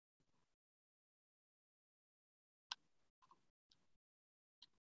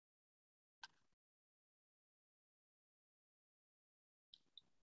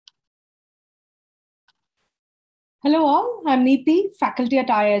Hello all, I'm Neethi, faculty at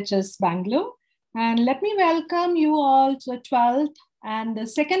IHS Bangalore, and let me welcome you all to the 12th and the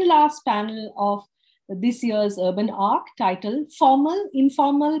second last panel of this year's Urban Arc titled Formal,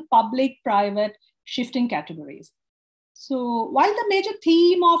 Informal, Public, Private, Shifting Categories. So while the major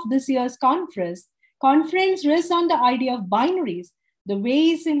theme of this year's conference rests on the idea of binaries, the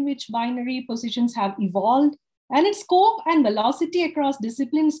ways in which binary positions have evolved, and its scope and velocity across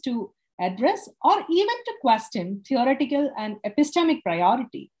disciplines to address or even to question theoretical and epistemic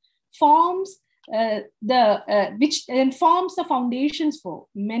priority which informs the foundations for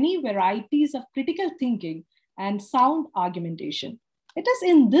many varieties of critical thinking and sound argumentation. It is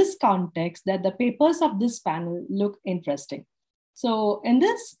in this context that the papers of this panel look interesting. So in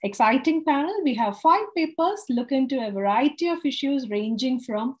this exciting panel, we have 5 papers look into a variety of issues ranging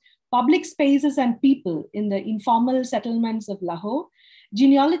from public spaces and people in the informal settlements of Lahore,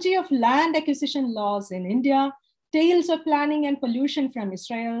 genealogy of land acquisition laws in India, tales of planning and pollution from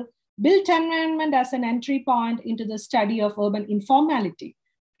Israel, built environment as an entry point into the study of urban informality,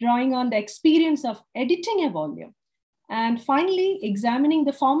 drawing on the experience of editing a volume, and finally, examining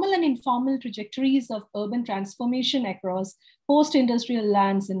the formal and informal trajectories of urban transformation across post-industrial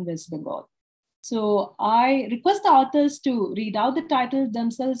lands in West Bengal. So I request the authors to read out the titles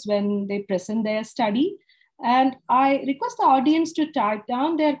themselves when they present their study. And I request the audience to type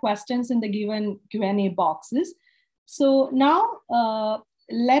down their questions in the given Q&A boxes. So now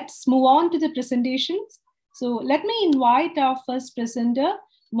let's move on to the presentations. So let me invite our first presenter,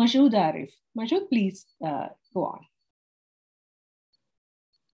 Mashhood Arif. Mashhood, please go on.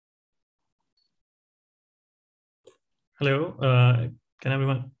 Hello, can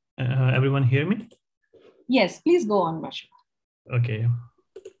everyone hear me? Yes, please go on, Mashhood. Okay.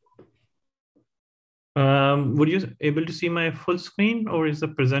 Would you able to see my full screen, or is the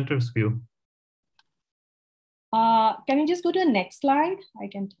presenter's view? Can you just go to the next slide? I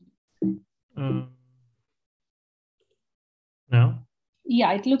can. Now?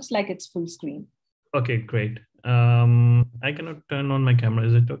 Yeah, it looks like it's full screen. Okay, great. I cannot turn on my camera.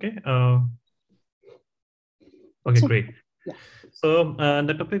 Is it okay? Okay, great. Yeah. So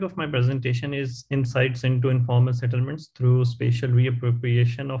the topic of my presentation is insights into informal settlements through spatial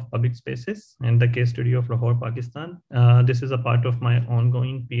reappropriation of public spaces and the case study of Lahore, Pakistan. This is a part of my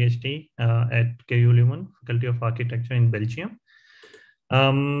ongoing PhD at KU Leuven, Faculty of Architecture in Belgium.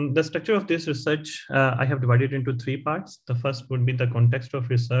 The structure of this research, I have divided into 3 parts. The first would be the context of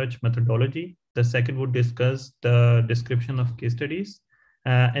research methodology. The second would discuss the description of case studies.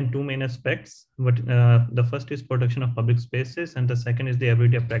 And 2 main aspects. The first is production of public spaces, and the second is the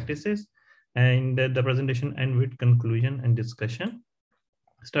everyday practices. And the presentation ends with conclusion and discussion.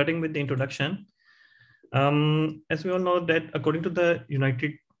 Starting with the introduction, as we all know that according to the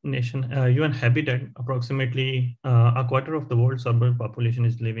United Nations UN Habitat, approximately a quarter of the world's urban population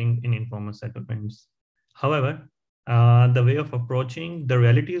is living in informal settlements. However, the way of approaching the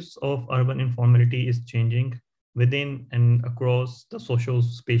realities of urban informality is changing within and across the social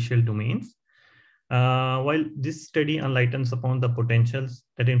spatial domains. While this study enlightens upon the potentials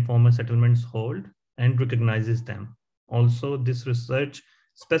that informal settlements hold and recognizes them. Also, this research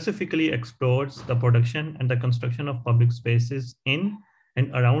specifically explores the production and the construction of public spaces in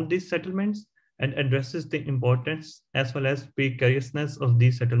and around these settlements and addresses the importance as well as precariousness of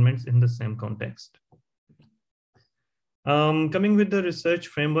these settlements in the same context. Coming with the research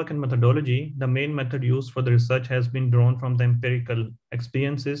framework and methodology, the main method used for the research has been drawn from the empirical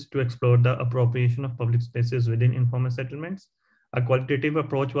experiences to explore the appropriation of public spaces within informal settlements. A qualitative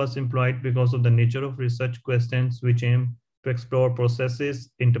approach was employed because of the nature of research questions, which aim to explore processes,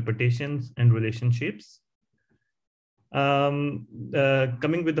 interpretations, and relationships. Coming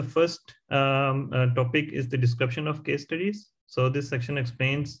with the first topic is the description of case studies. So this section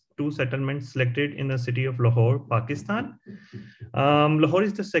explains 2 settlements selected in the city of Lahore, Pakistan. Lahore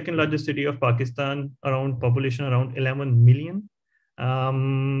is the second largest city of Pakistan, population around 11 million.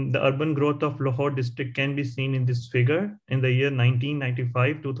 The urban growth of Lahore district can be seen in this figure in the year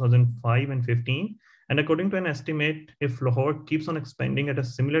 1995, 2005, and 15. And according to an estimate, if Lahore keeps on expanding at a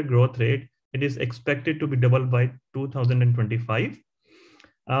similar growth rate, it is expected to be doubled by 2025.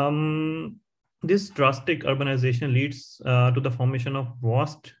 This drastic urbanization leads to the formation of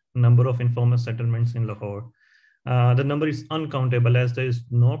vast number of informal settlements in Lahore. The number is uncountable as there is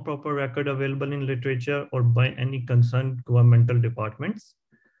no proper record available in literature or by any concerned governmental departments.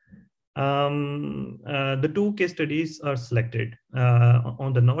 The 2 case studies are selected.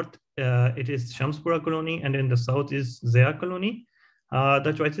 On the north, it is Shamspura colony, and in the south is Zia colony.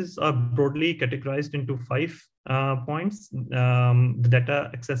 The choices are broadly categorized into 5 points: the data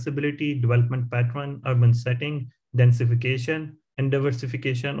accessibility, development pattern, urban setting, densification, and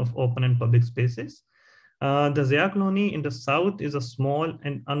diversification of open and public spaces. The Zia colony in the south is a small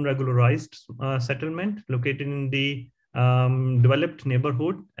and unregularized settlement located in the developed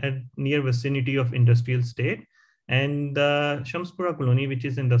neighborhood and near vicinity of industrial state. And the Shamspura colony, which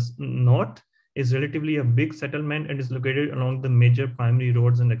is in the north, is relatively a big settlement and is located along the major primary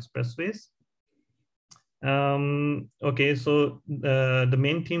roads and expressways. Okay, so the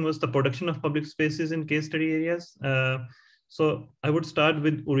main theme was the production of public spaces in case study areas. So I would start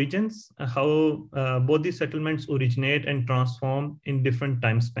with origins, how both these settlements originate and transform in different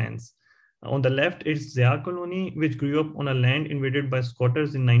time spans. On the left is Zia colony, which grew up on a land invaded by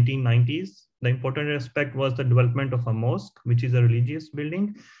squatters in 1990s. The important aspect was the development of a mosque, which is a religious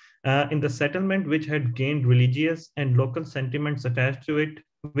building, in the settlement, which had gained religious and local sentiments attached to it,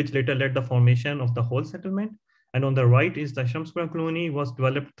 which later led the formation of the whole settlement. And on the right is the Shamspura colony was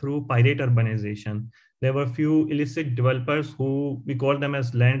developed through pirate urbanization. There were few illicit developers who we call them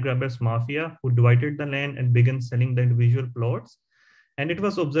as land grabbers mafia, who divided the land and began selling the individual plots. And it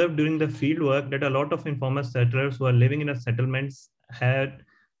was observed during the field work that a lot of informal settlers who are living in the settlements had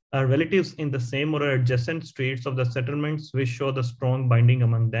relatives in the same or adjacent streets of the settlements, which show the strong binding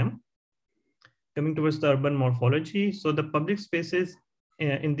among them. Coming towards the urban morphology, so the public spaces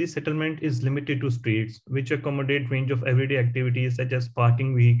in this settlement is limited to streets, which accommodate range of everyday activities such as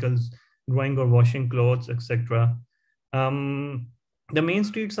parking vehicles, drying or washing clothes, etc. The main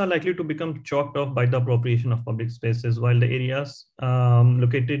streets are likely to become chalked off by the appropriation of public spaces, while the areas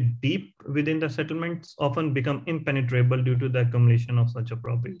located deep within the settlements often become impenetrable due to the accumulation of such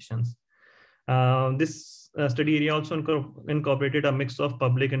appropriations. This study area also incorporated a mix of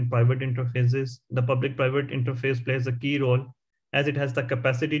public and private interfaces. The public-private interface plays a key role as it has the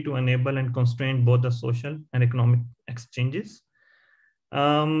capacity to enable and constrain both the social and economic exchanges.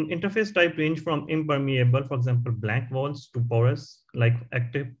 Interface type range from impermeable, for example, blank walls, to porous, like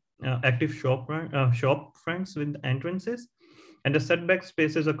active shop fronts with entrances. And the setback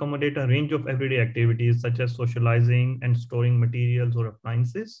spaces accommodate a range of everyday activities such as socializing and storing materials or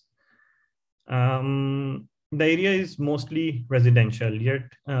appliances. The area is mostly residential, yet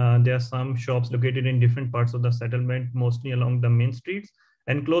there are some shops located in different parts of the settlement, mostly along the main streets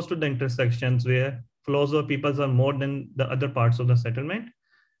and close to the intersections where flows of people are more than the other parts of the settlement.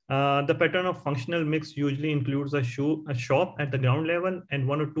 The pattern of functional mix usually includes a shop at the ground level and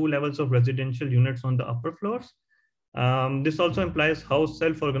 1 or 2 levels of residential units on the upper floors. This also implies how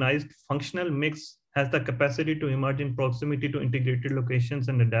self-organized functional mix has the capacity to emerge in proximity to integrated locations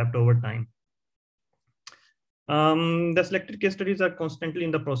and adapt over time. The selected case studies are constantly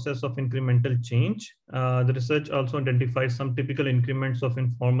in the process of incremental change. The research also identifies some typical increments of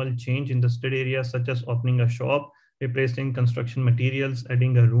informal change in the study areas, such as opening a shop, replacing construction materials,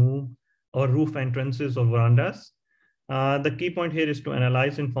 adding a room, or roof entrances or verandas. The key point here is to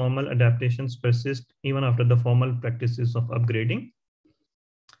analyze informal adaptations persist even after the formal practices of upgrading.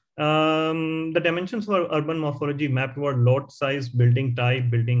 The dimensions for urban morphology map toward lot size, building type,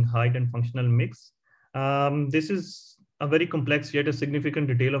 building height, and functional mix. This is a very complex yet a significant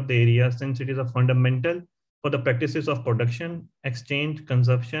detail of the area, since it is a fundamental for the practices of production, exchange,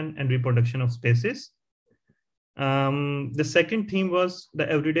 consumption, and reproduction of spaces. The second theme was the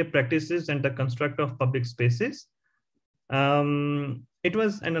everyday practices and the construct of public spaces. It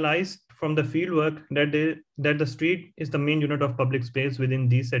was analyzed from the fieldwork that the street is the main unit of public space within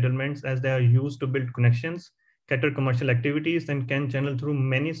these settlements, as they are used to build connections, cater commercial activities, and can channel through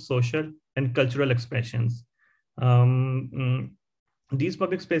many social and cultural expressions. These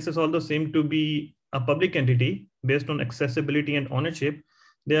public spaces although seem to be a public entity based on accessibility and ownership,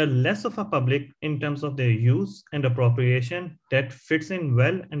 they are less of a public in terms of their use and appropriation that fits in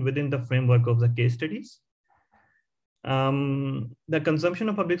well and within the framework of the case studies. The consumption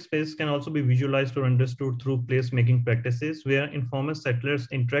of public space can also be visualized or understood through place-making practices, where informal settlers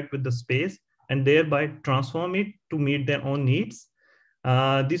interact with the space and thereby transform it to meet their own needs.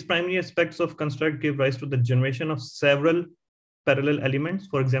 These primary aspects of construct give rise to the generation of several parallel elements.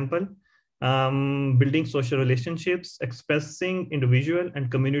 For example, building social relationships, expressing individual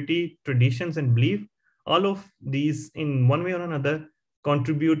and community traditions and belief. All of these, in one way or another,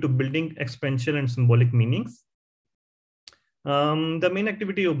 contribute to building experiential and symbolic meanings. The main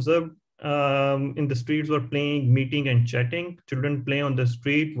activity observed in the streets were playing, meeting, and chatting. Children play on the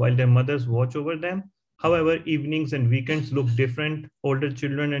street while their mothers watch over them. However, evenings and weekends look different. Older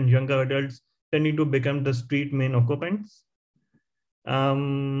children and younger adults tending to become the street main occupants.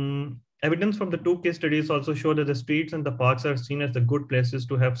 Evidence from the two case studies also show that the streets and the parks are seen as the good places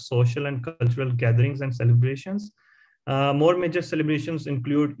to have social and cultural gatherings and celebrations. More major celebrations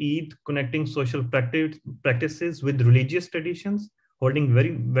include Eid, connecting social practices with religious traditions. Holding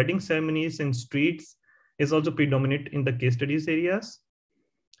wedding ceremonies in streets is also predominant in the case studies areas.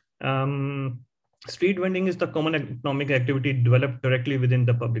 Street vending is the common economic activity developed directly within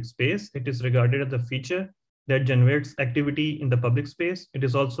the public space. It is regarded as a feature that generates activity in the public space. It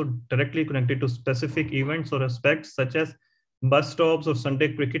is also directly connected to specific events or aspects such as bus stops or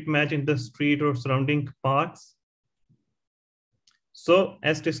Sunday cricket match in the street or surrounding parks. So,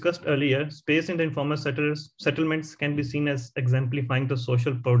 as discussed earlier, space in the informal settlements can be seen as exemplifying the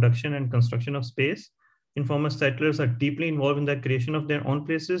social production and construction of space. Informal settlers are deeply involved in the creation of their own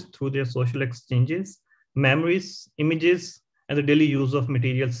places through their social exchanges, memories, images, and the daily use of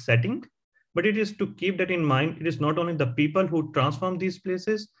material setting. But it is to keep that in mind, it is not only the people who transform these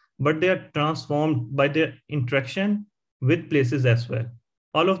places, but they are transformed by their interaction with places as well.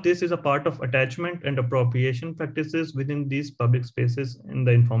 All of this is a part of attachment and appropriation practices within these public spaces in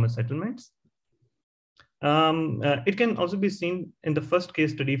the informal settlements. It can also be seen in the first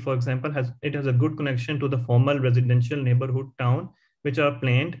case study, for example, it has a good connection to the formal residential neighborhood town, which are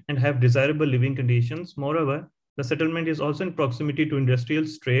planned and have desirable living conditions. Moreover, the settlement is also in proximity to industrial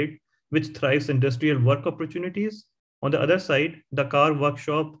trade, which thrives industrial work opportunities. On the other side, the car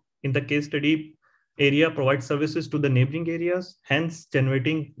workshop in the case study area provides services to the neighboring areas, hence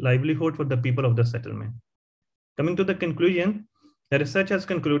generating livelihood for the people of the settlement. Coming to the conclusion, the research has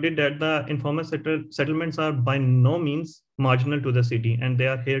concluded that the informal settlements are by no means marginal to the city, and they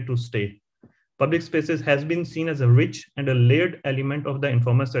are here to stay. Public spaces has been seen as a rich and a layered element of the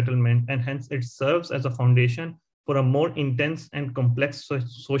informal settlement, and hence it serves as a foundation for a more intense and complex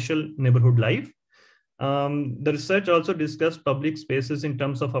social neighborhood life. The research also discussed public spaces in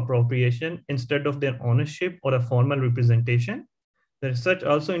terms of appropriation instead of their ownership or a formal representation. The research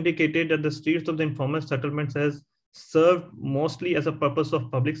also indicated that the streets of the informal settlements has served mostly as a purpose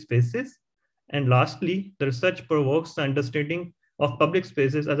of public spaces. And lastly, the research provokes the understanding of public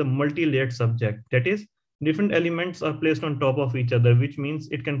spaces as a multi-layered subject. That is, different elements are placed on top of each other, which means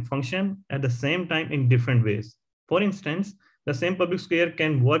it can function at the same time in different ways. For instance, the same public square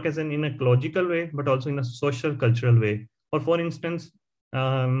can work as in a ecological way, but also in a social, cultural way. Or for instance,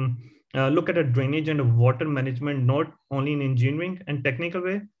 look at a drainage and a water management, not only in engineering and technical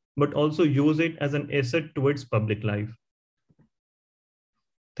way, but also use it as an asset towards public life.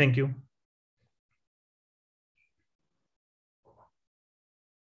 Thank you.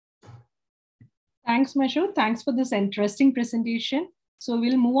 Thanks, Mashhood. Thanks for this interesting presentation. So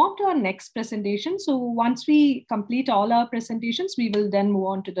we'll move on to our next presentation. So once we complete all our presentations, we will then move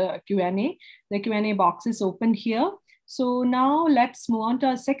on to the Q&A. The Q&A box is open here. So now let's move on to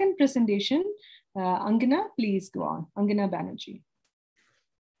our second presentation. Angana, please go on. Angana Banerjee.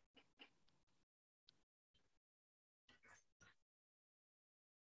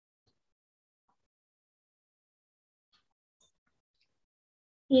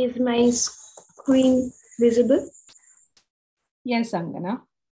 Is my screen visible? Yes, Angana.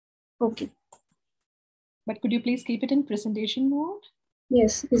 Okay. But could you please keep it in presentation mode?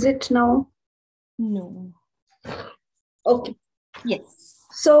 Yes. Is it now? No. Okay. Yes.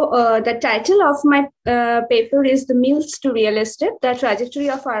 So the title of my paper is The Mills to Real Estate, the Trajectory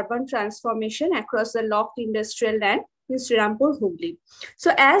of Urban Transformation Across the Locked Industrial Land in Serampore, Hooghly.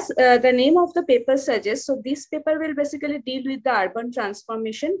 So as the name of the paper suggests, so this paper will basically deal with the urban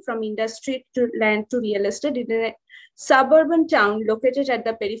transformation from industry to land to real estate in a suburban town located at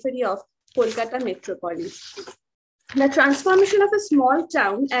the periphery of Kolkata metropolis. The transformation of a small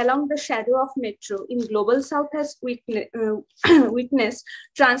town along the shadow of metro in global south has witnessed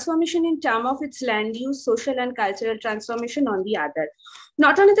transformation in terms of its land use, social and cultural transformation on the other.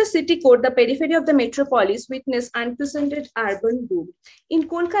 Not only the city core, the periphery of the metropolis witnessed unprecedented urban boom. In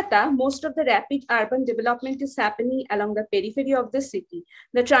Kolkata, most of the rapid urban development is happening along the periphery of the city.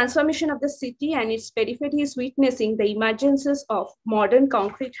 The transformation of the city and its periphery is witnessing the emergences of modern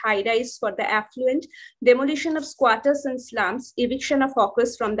concrete high-rise for the affluent, demolition of squatters and slums, eviction of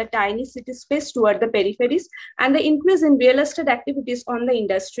hawkers from the tiny city space toward the peripheries, and the increase in real estate activities on the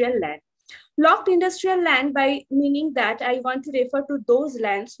industrial land. Locked industrial land by meaning that I want to refer to those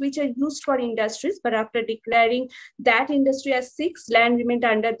lands which are used for industries, but after declaring that industry as fixed, land remained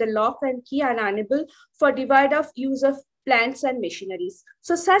under the lock and key and unable for divide of use of plants and machineries.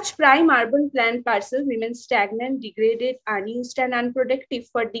 So such prime urban plant parcels remain stagnant, degraded, unused and unproductive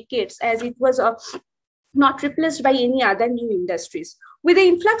for decades as it was not replaced by any other new industries. With the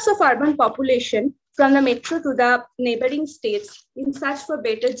influx of urban population, from the metro to the neighboring states in search for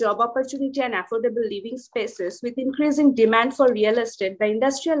better job opportunity and affordable living spaces. With increasing demand for real estate, the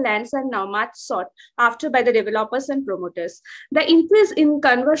industrial lands are now much sought after by the developers and promoters. The increase in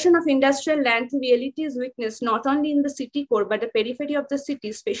conversion of industrial land to reality is witnessed not only in the city core, but the periphery of the city,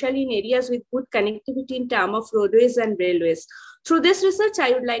 especially in areas with good connectivity in terms of roadways and railways. Through this research,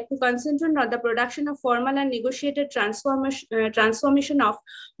 I would like to concentrate on the production of formal and negotiated transformation of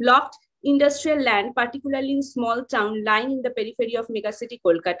locked industrial land, particularly in small town lying in the periphery of megacity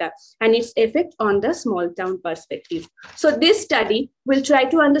Kolkata, and its effect on the small town perspective. So this study will try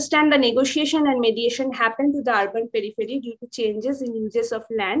to understand the negotiation and mediation happen to the urban periphery due to changes in uses of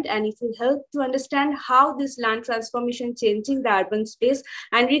land, and it will help to understand how this land transformation changing the urban space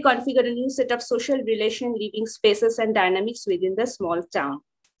and reconfigure a new set of social relation, living spaces and dynamics within the small town.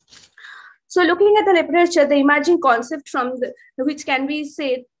 So looking at the literature, the emerging concept from which can be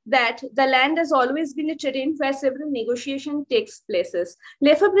said that the land has always been a terrain where several negotiation takes places.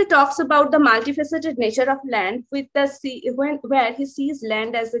 Lefebvre talks about the multifaceted nature of land with where he sees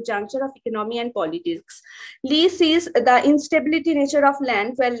land as the juncture of economy and politics. Lee sees the instability nature of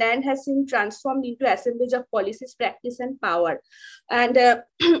land where land has been transformed into assemblage of policies, practice and power. And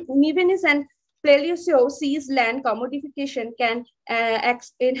Neevenis and Paleosio sees land commodification can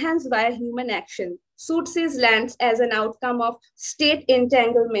enhance via human action. Sood sees lands as an outcome of state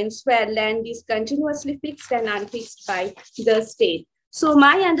entanglements where land is continuously fixed and unfixed by the state. So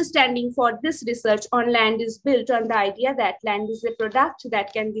my understanding for this research on land is built on the idea that land is a product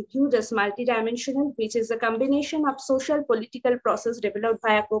that can be viewed as multidimensional, which is a combination of social political process developed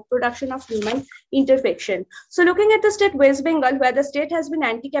by a co-production of human interfaction. So looking at the state West Bengal, where the state has been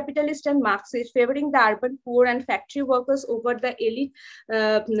anti-capitalist and Marxist, favoring the urban poor and factory workers over the elite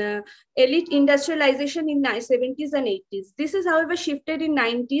industrialization in 70s and 80s. This is, however, shifted in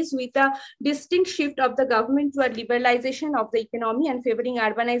 90s with a distinct shift of the government toward liberalization of the economy and favoring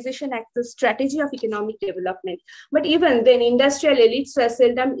urbanization as the strategy of economic development. But even then, industrial elites were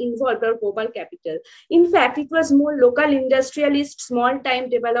seldom involved or global capital. In fact, it was more local industrialists, small-time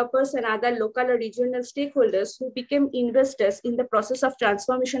developers, and other local or regional stakeholders who became investors in the process of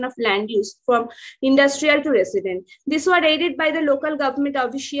transformation of land use from industrial to resident. This was aided by the local government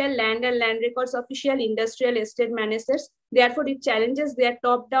official, land and land records official, industrial estate managers. Therefore, it challenges their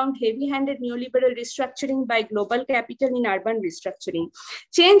top-down, heavy-handed neoliberal restructuring by global capital in urban restructuring.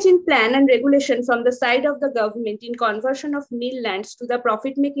 Change in plan and regulation from the side of the government in conversion of mill lands to the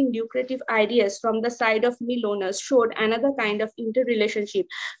profit-making lucrative ideas from the side of mill owners showed another kind of interrelationship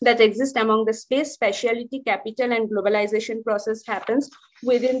that exists among the space, spatiality, capital, and globalization process happens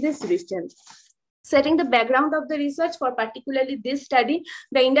within this region. Setting the background of the research for particularly this study,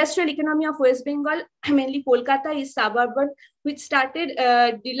 the industrial economy of West Bengal, mainly Kolkata, is suburban, which started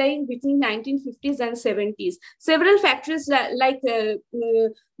delaying between 1950s and 70s. Several factories like the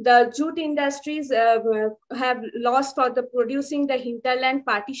jute industries have lost for the producing the hinterland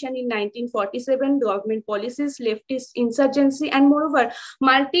partition in 1947, government policies, leftist insurgency, and moreover,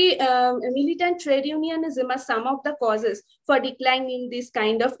 militant trade unionism are some of the causes for decline in this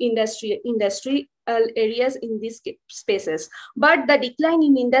kind of industry areas in these spaces. But the decline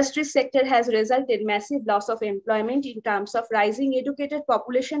in industry sector has resulted massive loss of employment in terms of rising educated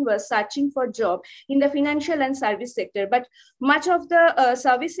population was searching for job in the financial and service sector. But much of the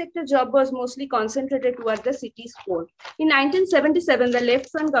service sector job was mostly concentrated toward the city's core. In 1977, the left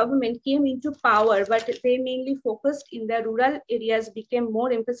front government came into power, but they mainly focused in the rural areas, became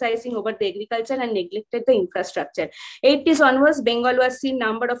more emphasizing over the agriculture and neglected the infrastructure. 80s onwards, Bengal was seen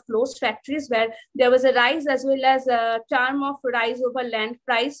number of closed factories where there was a rise as well as a term of rise over land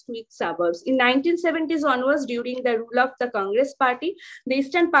price to its suburbs. In 1970s onwards, during the rule of the Congress party, the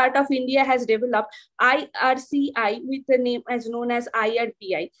eastern part of India has developed IRCI with the name as known as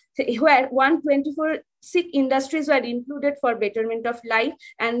IRPI, where 124 Sikh industries were included for betterment of life,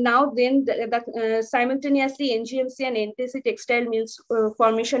 and now then simultaneously NGMC and NTC textile mills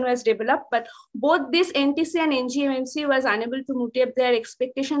formation was developed, but both this NTC and NGMC was unable to meet up their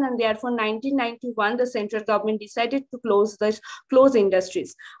expectation, and therefore 1991 the central government decided to close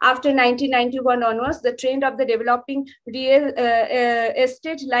industries. After 1991 onwards, the trend of the developing real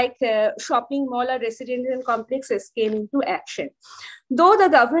estate like shopping mall or residential complexes came into action. Though the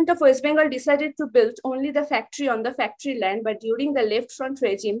government of West Bengal decided to build only the factory on the factory land, but during the left front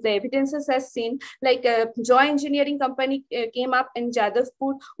regime, the evidences has seen like Joy Engineering Company came up in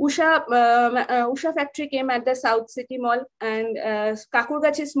Jadavpur, Usha factory came at the South City Mall, and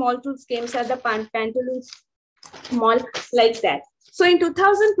Kakurgachi Small Tools came at the Pantaloons Mall, like that. So in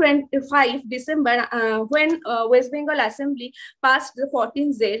 2025 December, when West Bengal Assembly passed the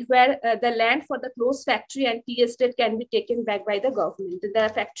 14Z, where the land for the closed factory and tea estate can be taken back by the government. The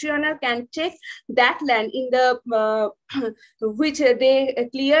factory owner can take that land in the which they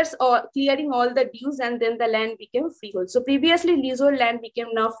clearing all the dues, and then the land became freehold. So previously leasehold land became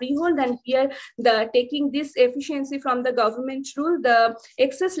now freehold, and here the taking this efficiency from the government rule, the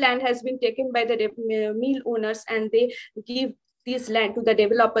excess land has been taken by the mill owners, and they give this land to the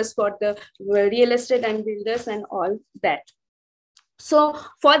developers for the real estate and builders and all that. So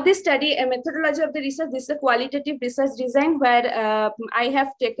for this study, a methodology of the research, this is a qualitative research design where I have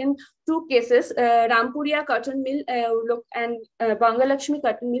taken two cases, Rampuria cotton mill and Bangalakshmi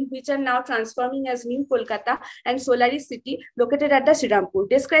cotton mill, which are now transforming as New Kolkata and Solari city located at the Serampore.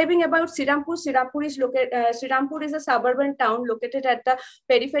 Describing about Serampore, Serampore is a suburban town located at the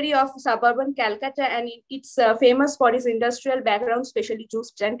periphery of suburban Calcutta, and it's famous for its industrial background, especially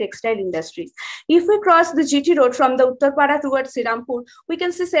juice and textile industries. If we cross the GT road from the Uttarpara towards Serampore, we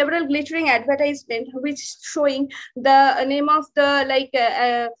can see several glittering advertisements which showing the name of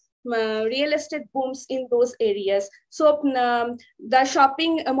the real estate booms in those areas. So the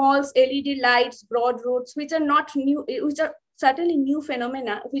shopping malls, LED lights, broad roads, which are not new, which are certainly new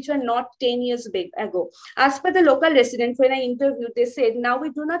phenomena which were not 10 years ago. As per the local residents, when I interviewed, they said, now we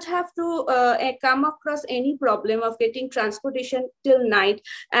do not have to come across any problem of getting transportation till night,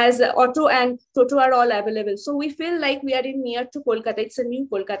 as auto and toto are all available. So we feel like we are in near to Kolkata. It's a new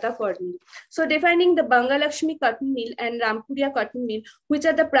Kolkata for me. So defining the Bangalakshmi cotton mill and Rampuria cotton mill, which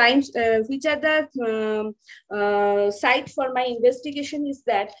are the primes, which are the site for my investigation, is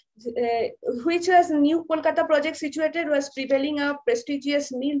that which was New Kolkata project situated, was prevailing a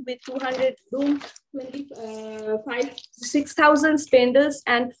prestigious mill with 200 room, 6,000 spindles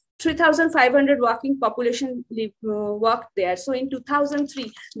and 3,500 working population worked there. So in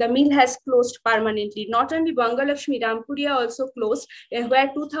 2003, the mill has closed permanently. Not only Bangalakshmi, Rampuria also closed,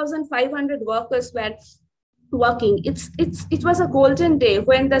 where 2,500 workers were working. It was a golden day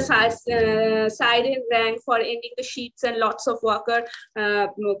when the siren rang for ending the sheets, and lots of workers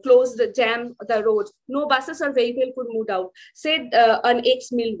closed the jam the road. No buses or vehicle could move out, said an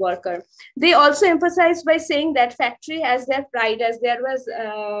ex-mill worker. They also emphasized by saying that factory has their pride, as there was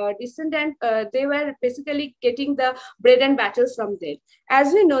descendant. They were basically getting the bread and butter from there.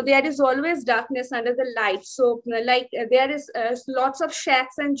 As we know, there is always darkness under the light. So there is lots of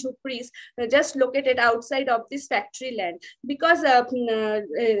shacks and jhupris just located outside of this factory land, because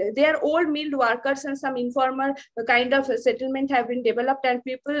they are old milled workers, and some informal kind of settlement have been developed, and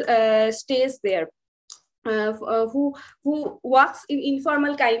people stays there. Who works in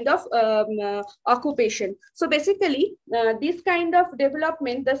informal kind of occupation. So basically, this kind of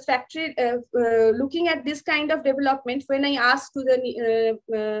development, the factory, looking at this kind of development, when I asked to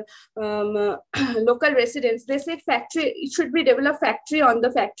the local residents, they said factory, it should be developed factory on the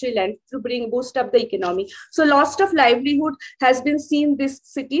factory land to boost up the economy. So loss of livelihood has been seen this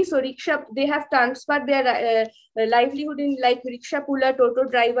city. So rickshaw, they have transferred their livelihood in like rickshaw puller, toto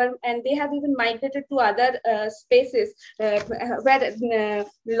driver, and they have even migrated to other spaces where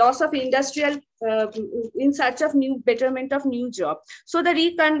loss of industrial in search of new betterment of new job. So the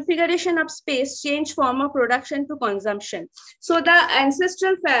reconfiguration of space change form of production to consumption. So the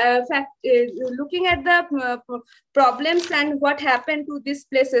ancestral looking at the problems and what happened to these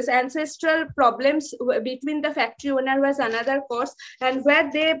places, ancestral problems between the factory owner was another cause, and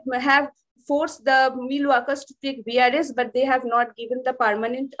where they have force the mill workers to take VRS, but they have not given the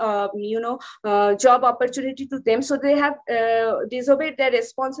permanent, job opportunity to them. So they have disobeyed their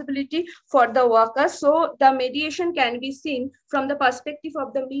responsibility for the workers. So the mediation can be seen from the perspective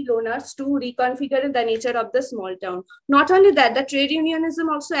of the mill owners to reconfigure the nature of the small town. Not only that, the trade unionism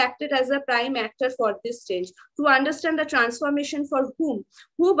also acted as a prime actor for this change, to understand the transformation for whom,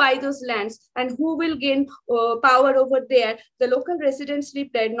 who buy those lands, and who will gain power over there. The local residents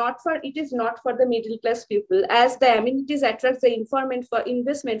replied, it is not for the middle class people, as the amenities attract the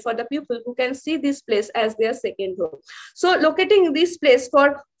investment for the people who can see this place as their second home. So locating this place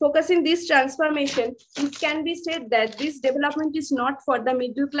for focusing this transformation, it can be said that this development is not for the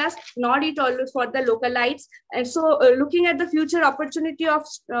middle class, nor it always for the localites. And so looking at the future opportunity of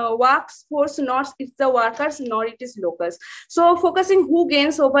workforce, not it's the workers, nor it is locals. So focusing who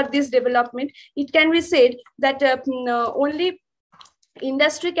gains over this development, it can be said that only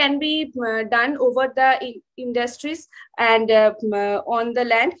industry can be done over the industries and on the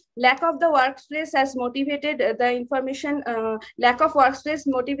land. Lack of the workplace has motivated the information, lack of workplace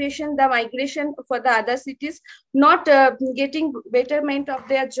motivation, the migration for the other cities, not getting betterment of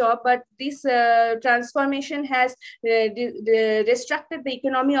their job, but this transformation has restricted the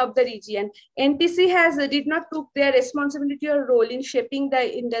economy of the region. NPC has did not took their responsibility or role in shaping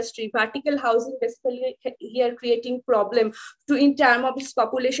the industry. Vertical housing basically here creating problem to in terms of its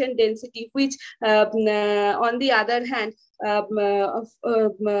population density, which on the other hand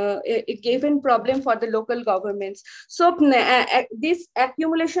it gave a problem for the local governments. So this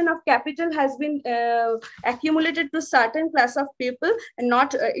accumulation of capital has been accumulated to certain class of people, and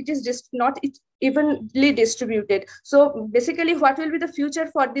not it is just not evenly distributed. So basically, what will be the future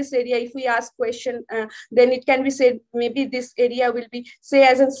for this area? If we ask question, then it can be said maybe this area will be say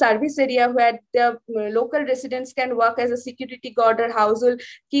as a service area where the local residents can work as a security guard or household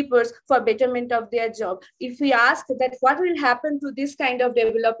keepers for betterment of their job. If we ask that what will happen to this kind of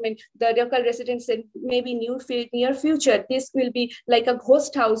development, the local residents said maybe near future this will be like a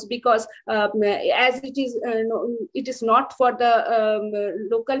ghost house, because as it is not for the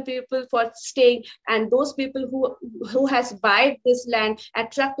local people for staying, and those people who has bought this land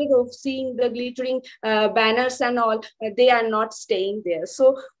attracted of seeing the glittering banners and all, they are not staying there.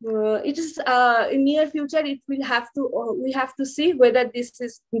 So it is in near future it will have to we have to see whether this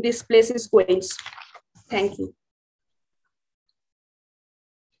place is going. Thank you.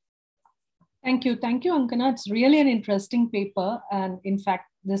 Thank you, Angana. It's really an interesting paper, and in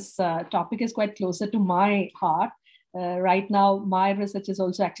fact this topic is quite closer to my heart. Right now, my research is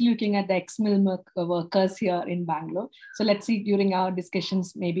also actually looking at the ex-mill workers here in Bangalore. So let's see, during our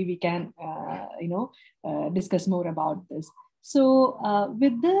discussions, maybe we can, discuss more about this. So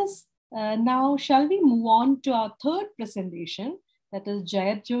with this, now shall we move on to our third presentation, that is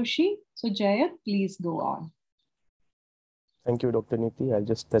Jayat Joshi. So Jayat, please go on. Thank you, Dr. Neethi. I'll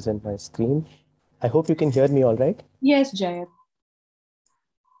just present my screen. I hope you can hear me all right. Yes, Jayat.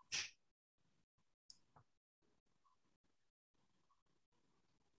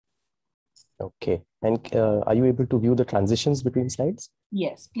 Okay. And are you able to view the transitions between slides?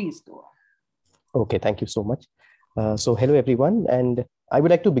 Yes, please go on. Okay, thank you so much. So hello, everyone. And I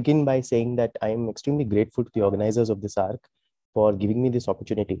would like to begin by saying that I am extremely grateful to the organizers of this ARC for giving me this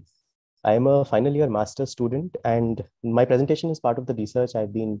opportunity. I am a final year master's student, and my presentation is part of the research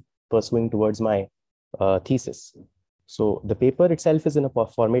I've been pursuing towards my thesis. So the paper itself is in a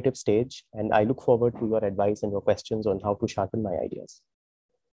formative stage, and I look forward to your advice and your questions on how to sharpen my ideas.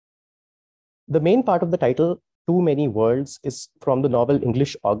 The main part of the title, Too Many Worlds, is from the novel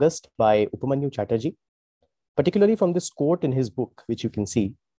English August by Upamanyu Chatterjee, particularly from this quote in his book, which you can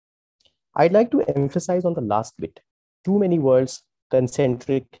see. I'd like to emphasize on the last bit, too many worlds,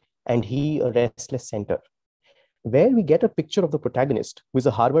 concentric, and he a restless center, where we get a picture of the protagonist, who is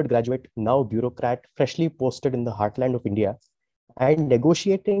a Harvard graduate, now bureaucrat, freshly posted in the heartland of India, and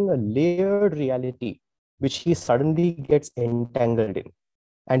negotiating a layered reality, which he suddenly gets entangled in,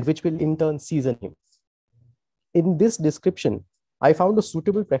 and which will in turn season him. In this description, I found a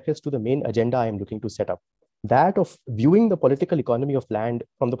suitable preface to the main agenda I am looking to set up, that of viewing the political economy of land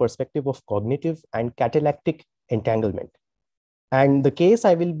from the perspective of cognitive and catallactic entanglement. And the case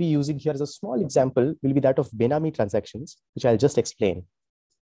I will be using here as a small example will be that of Benami transactions, which I'll just explain.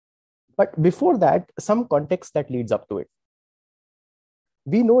 But before that, some context that leads up to it.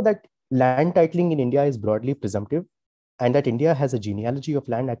 We know that land titling in India is broadly presumptive, and that India has a genealogy of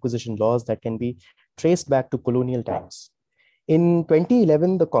land acquisition laws that can be traced back to colonial times. In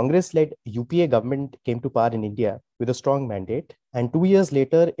 2011, the Congress-led UPA government came to power in India with a strong mandate, and 2 years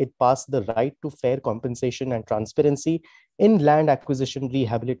later, it passed the Right to Fair Compensation and Transparency in Land Acquisition,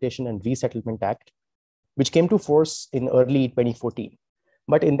 Rehabilitation and Resettlement Act, which came to force in early 2014.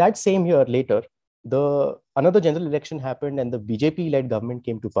 But in that same year later, another general election happened and the BJP-led government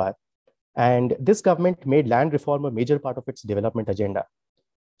came to power. And this government made land reform a major part of its development agenda.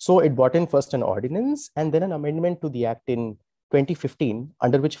 So it brought in first an ordinance and then an amendment to the act in 2015,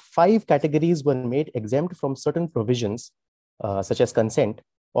 under which 5 categories were made exempt from certain provisions, such as consent,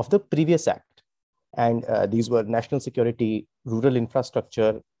 of the previous act. And these were national security, rural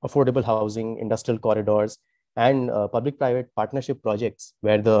infrastructure, affordable housing, industrial corridors, and public-private partnership projects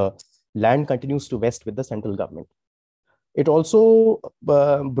where the land continues to vest with the central government. It also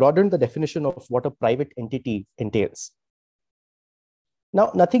broadened the definition of what a private entity entails.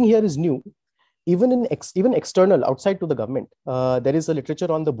 Now, nothing here is new. Even external, outside to the government, there is a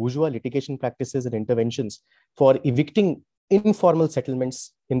literature on the bourgeois litigation practices and interventions for evicting informal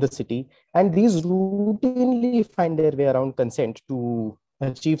settlements in the city. And these routinely find their way around consent to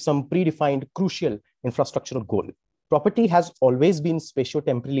achieve some predefined crucial infrastructural goal. Property has always been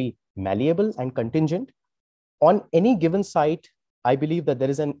spatiotemporally malleable and contingent. On any given site, I believe that there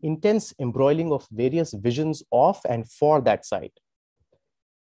is an intense embroiling of various visions of and for that site.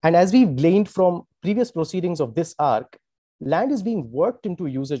 And as we've gleaned from previous proceedings of this arc, land is being worked into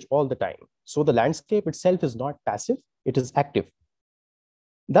usage all the time. So the landscape itself is not passive, it is active.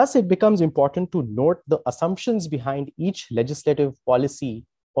 Thus, it becomes important to note the assumptions behind each legislative policy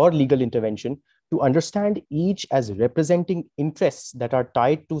or legal intervention to understand each as representing interests that are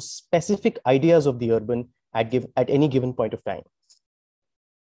tied to specific ideas of the urban at any given point of time.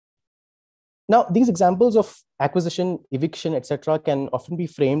 Now, these examples of acquisition, eviction, etc., can often be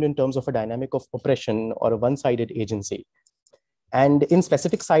framed in terms of a dynamic of oppression or a one-sided agency. And in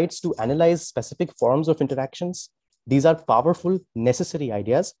specific sites to analyze specific forms of interactions, these are powerful, necessary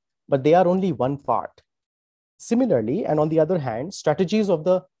ideas, but they are only one part. Similarly, and on the other hand, strategies of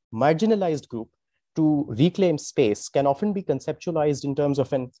the marginalized group to reclaim space can often be conceptualized in terms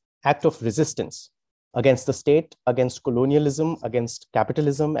of an act of resistance against the state, against colonialism, against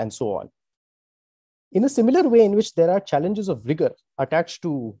capitalism, and so on. In a similar way in which there are challenges of rigor attached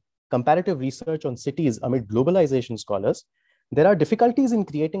to comparative research on cities amid globalization scholars, there are difficulties in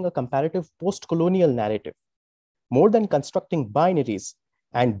creating a comparative post-colonial narrative. More than constructing binaries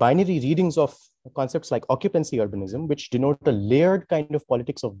and binary readings of concepts like occupancy urbanism, which denote a layered kind of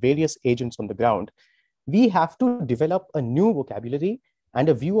politics of various agents on the ground, we have to develop a new vocabulary and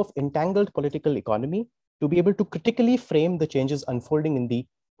a view of entangled political economy to be able to critically frame the changes unfolding in the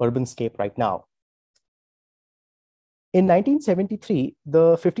urban scape right now. In 1973,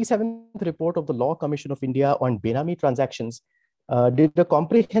 the 57th report of the Law Commission of India on Benami transactions did a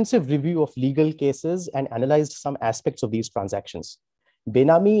comprehensive review of legal cases and analyzed some aspects of these transactions.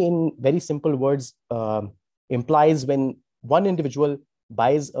 Benami, in very simple words, implies when one individual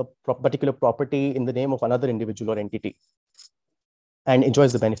buys a particular property in the name of another individual or entity and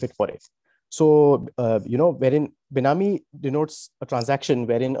enjoys the benefit for it. So, wherein Benami denotes a transaction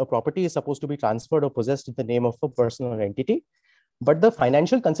wherein a property is supposed to be transferred or possessed in the name of a person or entity, but the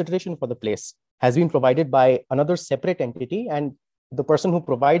financial consideration for the place has been provided by another separate entity, and the person who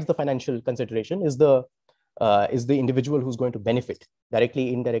provides the financial consideration is the individual who's going to benefit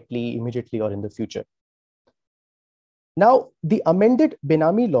directly, indirectly, immediately, or in the future. Now, the amended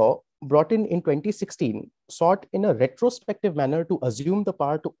Benami law brought in 2016 sought in a retrospective manner to assume the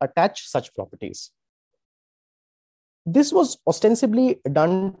power to attach such properties. This was ostensibly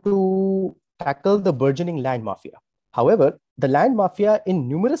done to tackle the burgeoning land mafia. However, the land mafia in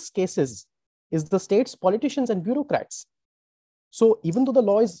numerous cases is the state's politicians and bureaucrats. So even though the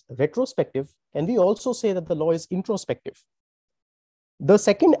law is retrospective, can we also say that the law is introspective? The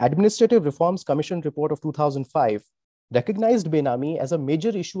second Administrative Reforms Commission report of 2005 recognized Benami as a major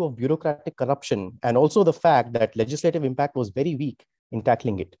issue of bureaucratic corruption, and also the fact that legislative impact was very weak in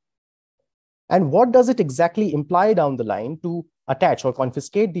tackling it. And what does it exactly imply down the line to attach or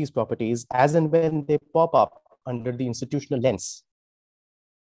confiscate these properties as and when they pop up under the institutional lens?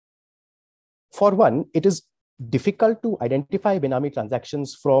 For one, it is difficult to identify Benami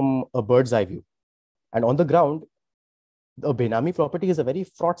transactions from a bird's eye view. And on the ground, a Benami property is a very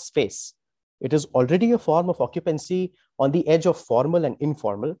fraught space. It is already a form of occupancy on the edge of formal and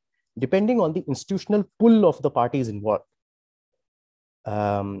informal, depending on the institutional pull of the parties involved.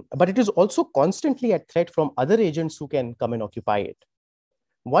 But it is also constantly at threat from other agents who can come and occupy it.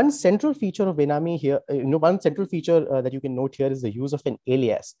 One central feature of Benami here, one central feature that you can note here is the use of an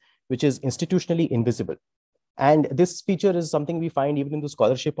alias, which is institutionally invisible. And this feature is something we find even in the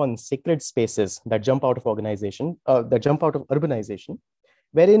scholarship on sacred spaces that jump out of urbanization,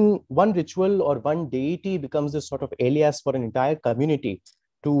 wherein one ritual or one deity becomes this sort of alias for an entire community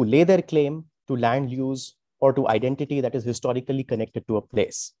to lay their claim to land use or to identity that is historically connected to a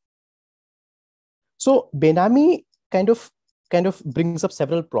place. So Benami kind of brings up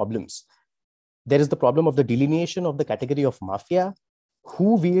several problems. There is the problem of the delineation of the category of mafia,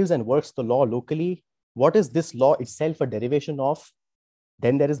 who wields and works the law locally, what is this law itself a derivation of?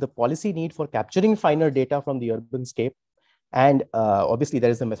 Then there is the policy need for capturing finer data from the urban scape. And obviously,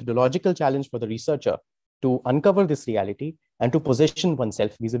 there is a methodological challenge for the researcher to uncover this reality and to position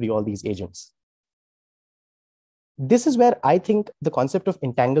oneself vis-a-vis all these agents. This is where I think the concept of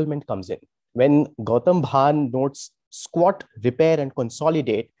entanglement comes in. When Gautam Bhan notes squat, repair, and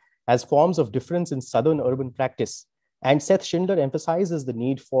consolidate as forms of difference in Southern urban practice, and Seth Schindler emphasizes the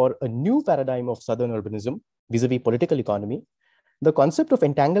need for a new paradigm of Southern urbanism vis-a-vis political economy, the concept of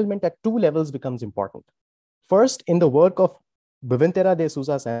entanglement at two levels becomes important. First, in the work of Beventera de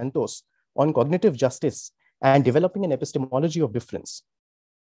Sousa Santos on cognitive justice and developing an epistemology of difference.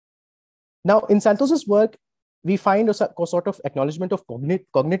 Now, in Santos's work, we find a sort of acknowledgement of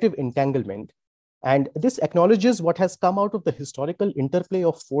cognitive entanglement. And this acknowledges what has come out of the historical interplay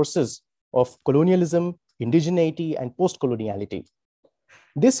of forces of colonialism, indigeneity, and post-coloniality.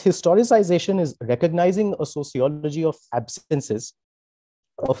 This historicization is recognizing a sociology of absences,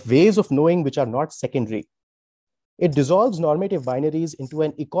 of ways of knowing which are not secondary. It dissolves normative binaries into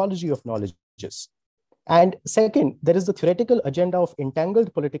an ecology of knowledges. And second, there is the theoretical agenda of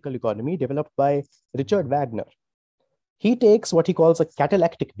entangled political economy developed by Richard Wagner. He takes what he calls a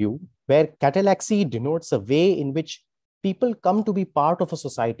catallactic view, where catallaxy denotes a way in which people come to be part of a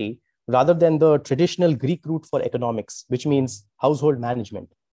society rather than the traditional Greek root for economics, which means household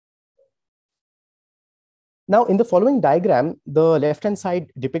management. Now, in the following diagram, the left-hand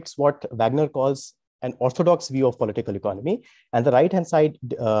side depicts what Wagner calls an orthodox view of political economy, and the right-hand side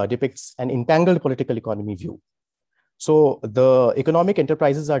depicts an entangled political economy view. So the economic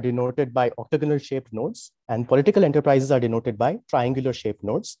enterprises are denoted by octagonal-shaped nodes, and political enterprises are denoted by triangular-shaped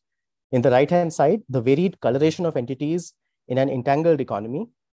nodes. In the right-hand side, the varied coloration of entities in an entangled economy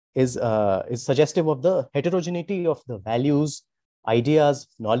is suggestive of the heterogeneity of the values, ideas,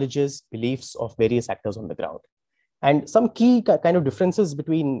 knowledges, beliefs of various actors on the ground. And some key kind of differences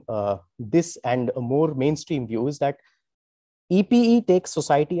between this and a more mainstream view is that EPE takes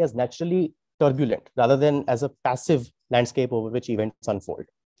society as naturally turbulent rather than as a passive landscape over which events unfold.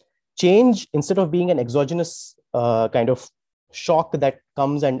 Change, instead of being an exogenous kind of shock that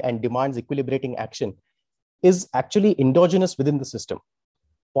comes and demands equilibrating action, is actually endogenous within the system.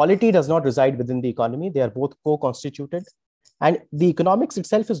 Polity does not reside within the economy. They are both co-constituted. And the economics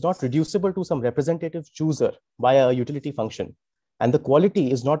itself is not reducible to some representative chooser via a utility function. And the quality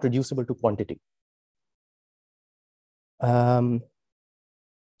is not reducible to quantity. So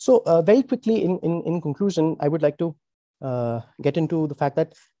very quickly, in conclusion, I would like to get into the fact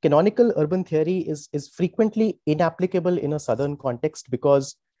that canonical urban theory is frequently inapplicable in a Southern context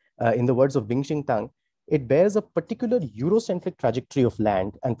because, in the words of Wing-Ching Tang, it bears a particular Eurocentric trajectory of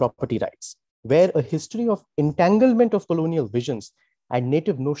land and property rights, where a history of entanglement of colonial visions and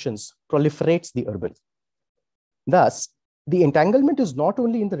native notions proliferates the urban. Thus, the entanglement is not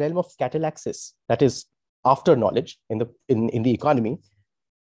only in the realm of catallaxis, that is, after knowledge in the economy,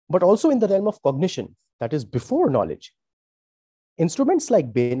 but also in the realm of cognition, that is, before knowledge. Instruments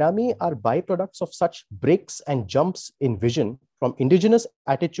like Benami are byproducts of such breaks and jumps in vision from indigenous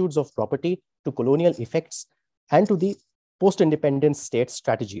attitudes of property to colonial effects and to the post-independence state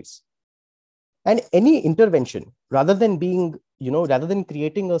strategies. And any intervention, rather than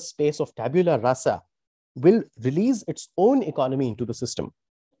creating a space of tabula rasa, will release its own economy into the system.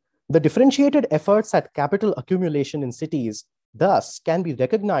 The differentiated efforts at capital accumulation in cities thus can be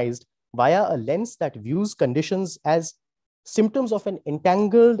recognized via a lens that views conditions as symptoms of an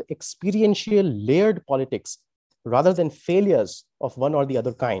entangled, experiential, layered politics, rather than failures of one or the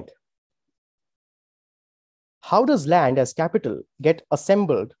other kind. How does land as capital get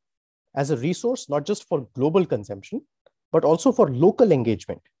assembled as a resource, not just for global consumption, but also for local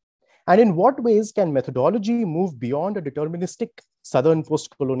engagement? And in what ways can methodology move beyond a deterministic Southern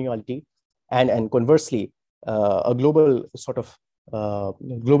post-coloniality and conversely, a global sort of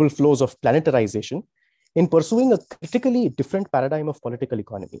global flows of planetarization in pursuing a critically different paradigm of political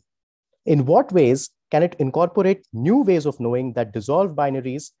economy? In what ways can it incorporate new ways of knowing that dissolve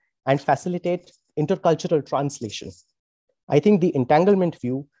binaries and facilitate intercultural translation? I think the entanglement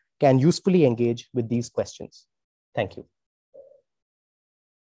view can usefully engage with these questions. Thank you.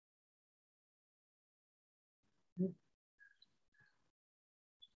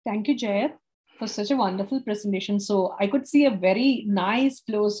 Thank you, Jayat, for such a wonderful presentation. So I could see a very nice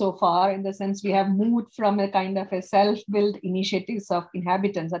flow so far, in the sense we have moved from a kind of a self-built initiatives of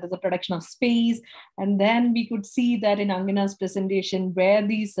inhabitants, that is a production of space. And then we could see that in Angana's presentation, where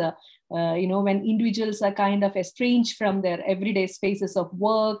these, when individuals are kind of estranged from their everyday spaces of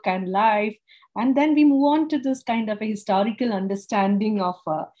work and life. And then we move on to this kind of a historical understanding of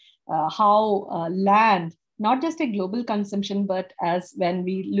how land, not just a global consumption, but as when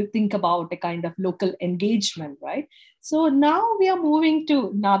we think about a kind of local engagement, right? So now we are moving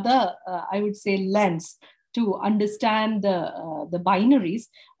to another, I would say, lens to understand the binaries.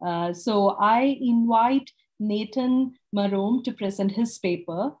 So I invite Nathan Marome to present his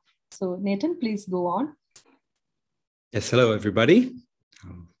paper. So Nathan, please go on. Yes, hello, everybody.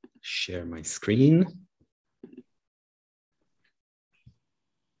 I'll share my screen.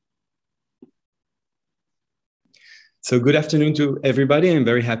 So good afternoon to everybody. I'm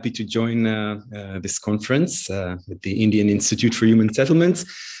very happy to join this conference with the Indian Institute for Human Settlements,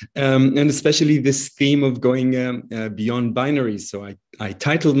 and especially this theme of going beyond binaries. So I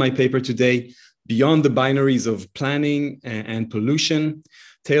titled my paper today, Beyond the Binaries of Planning and Pollution,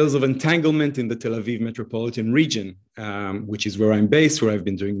 Tales of Entanglement in the Tel Aviv metropolitan region, which is where I'm based, where I've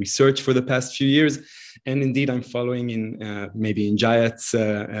been doing research for the past few years. And indeed, I'm following in maybe in Jayat's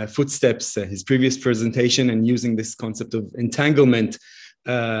footsteps, his previous presentation, and using this concept of entanglement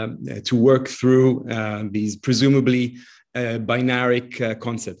to work through these presumably binaric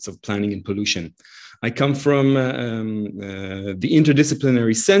concepts of planning and pollution. I come from the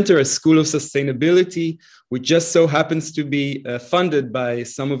Interdisciplinary Center, a school of sustainability, which just so happens to be funded by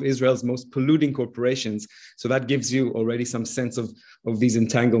some of Israel's most polluting corporations. So that gives you already some sense of these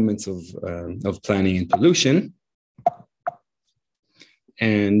entanglements of planning and pollution.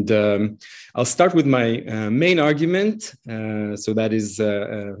 And I'll start with my main argument. So that is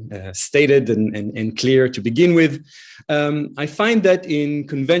stated and clear to begin with. I find that in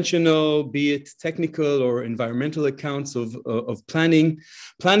conventional, be it technical or environmental accounts of planning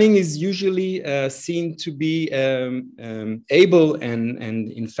is usually seen to be able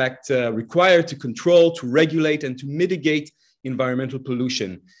and in fact required to control, to regulate, and to mitigate environmental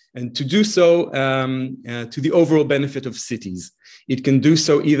pollution, and to do so to the overall benefit of cities. It can do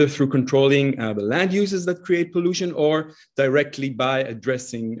so either through controlling the land uses that create pollution or directly by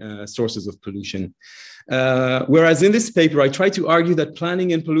addressing sources of pollution. Whereas in this paper, I try to argue that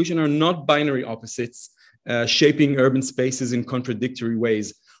planning and pollution are not binary opposites, shaping urban spaces in contradictory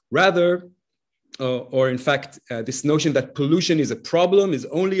ways. Rather, or in fact, this notion that pollution is a problem, is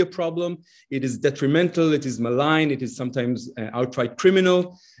only a problem, it is detrimental, it is malign, it is sometimes outright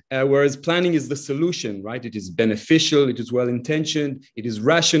criminal, whereas planning is the solution, right? It is beneficial, it is well-intentioned, it is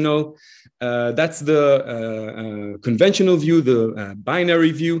rational. That's the conventional view, the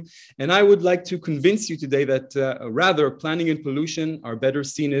binary view. And I would like to convince you today that rather planning and pollution are better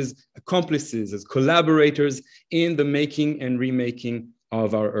seen as accomplices, as collaborators in the making and remaking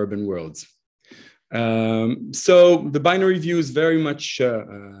of our urban worlds. So the binary view is very much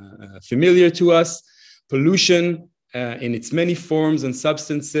familiar to us. Pollution in its many forms and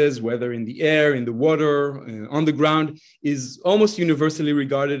substances, whether in the air, in the water, on the ground, is almost universally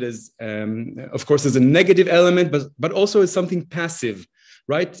regarded as, of course, as a negative element, but also as something passive,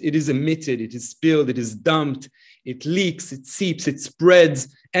 right? It is emitted, it is spilled, it is dumped, it leaks, it seeps, it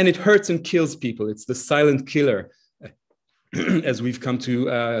spreads, and it hurts and kills people. It's the silent killer. As we've come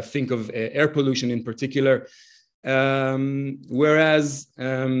to think of air pollution in particular. Whereas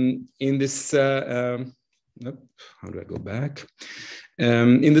in this, how do I go back?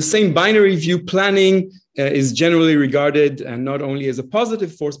 In the same binary view, planning is generally regarded not only as a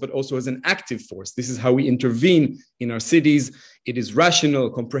positive force, but also as an active force. This is how we intervene in our cities. It is rational,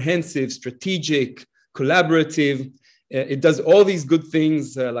 comprehensive, strategic, collaborative. It does all these good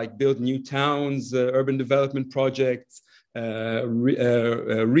things like build new towns, urban development projects,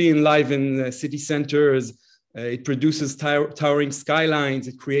 re-enliven city centers, it produces towering skylines,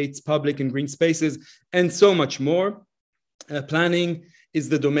 it creates public and green spaces, and so much more. Planning is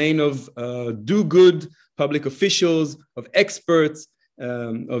the domain of do-good public officials, of experts,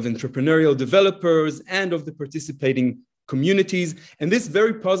 of entrepreneurial developers, and of the participating communities. And this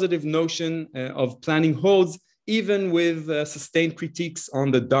very positive notion of planning holds even with sustained critiques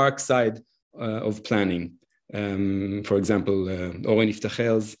on the dark side of planning. For example, Oren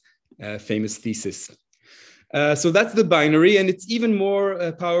Iftachel's famous thesis. So that's the binary, and it's even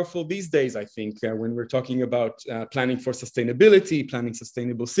more powerful these days, I think, when we're talking about planning for sustainability, planning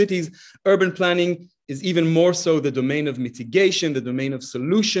sustainable cities. Urban planning is even more so the domain of mitigation, the domain of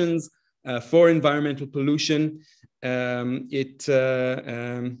solutions for environmental pollution. And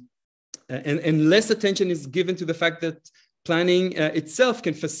less attention is given to the fact that planning itself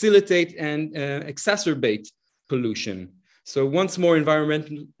can facilitate and exacerbate pollution. So once more,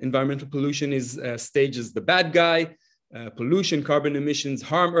 environmental pollution is staged as the bad guy. Pollution, carbon emissions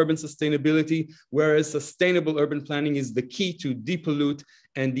harm urban sustainability, whereas sustainable urban planning is the key to depollute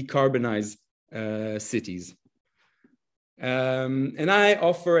and decarbonize cities. And I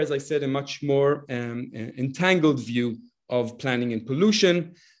offer, as I said, a much more entangled view of planning and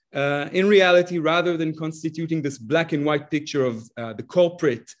pollution. In reality, rather than constituting this black and white picture of the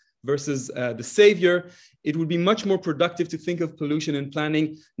culprit versus the savior, it would be much more productive to think of pollution and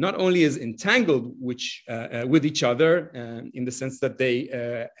planning not only as entangled with each other in the sense that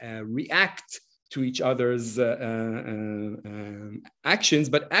they react to each other's actions,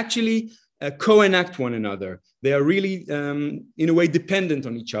 but actually co-enact one another. They are really, in a way, dependent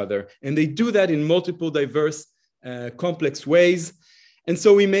on each other. And they do that in multiple diverse complex ways. And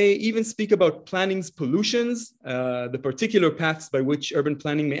so we may even speak about planning's pollutions, the particular paths by which urban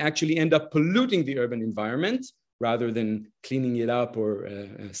planning may actually end up polluting the urban environment rather than cleaning it up or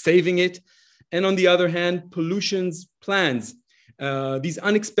saving it. And on the other hand, pollutions plans, these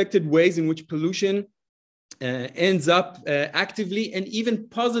unexpected ways in which pollution ends up actively and even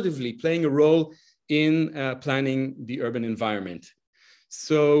positively playing a role in planning the urban environment.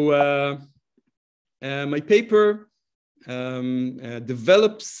 So my paper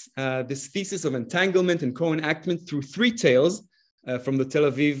develops this thesis of entanglement and co-enactment through three tales from the Tel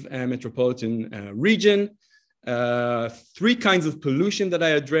Aviv metropolitan region. Three kinds of pollution that I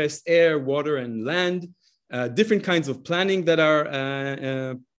address: air, water, and land. Different kinds of planning that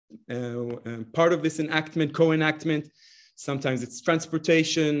are part of this enactment, co-enactment. Sometimes it's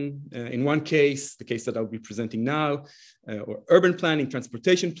transportation. In one case, the case that I'll be presenting now, or urban planning,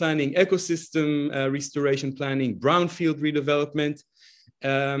 transportation planning, ecosystem restoration planning, brownfield redevelopment.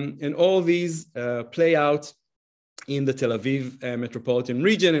 And all these play out in the Tel Aviv metropolitan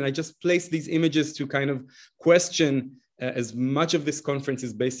region. And I just place these images to kind of question, as much of this conference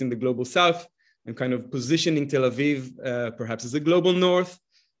is based in the global south, and kind of positioning Tel Aviv perhaps as a global north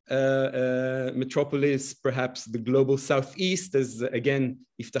metropolis, perhaps the global southeast, as again,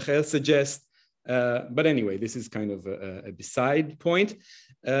 Iftachel suggests. But anyway, this is kind of a beside point.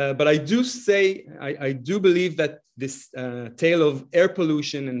 But I do say, I do believe that this tale of air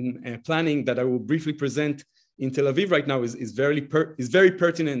pollution and planning that I will briefly present in Tel Aviv right now is very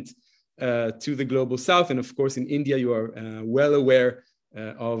pertinent to the global south. And of course, in India, you are well aware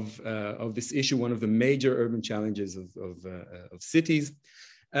of this issue, one of the major urban challenges of cities.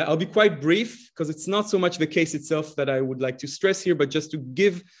 I'll be quite brief because it's not so much the case itself that I would like to stress here, but just to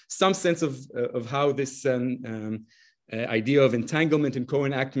give some sense of how this idea of entanglement and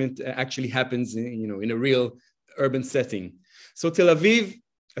co-enactment actually happens in a real urban setting. So Tel Aviv,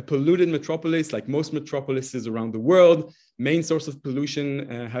 a polluted metropolis, like most metropolises around the world, main source of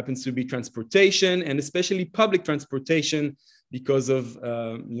pollution happens to be transportation, and especially public transportation, because of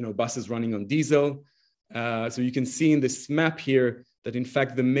buses running on diesel. So you can see in this map here that in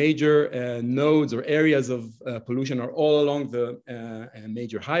fact the major nodes or areas of pollution are all along the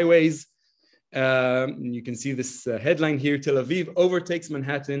major highways. You can see this headline here: Tel Aviv overtakes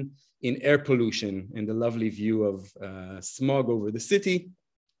Manhattan in air pollution, and the lovely view of smog over the city.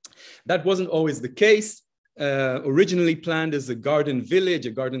 That wasn't always the case. Originally planned as a garden village,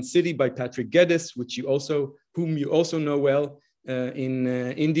 a garden city by Patrick Geddes, whom you also know well in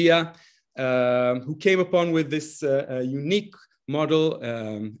India, who came upon with this unique model.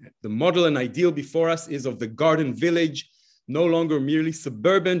 The model and ideal before us is of the garden village, no longer merely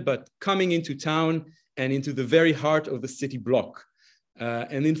suburban, but coming into town and into the very heart of the city block.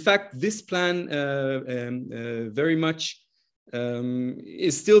 And in fact, this plan very much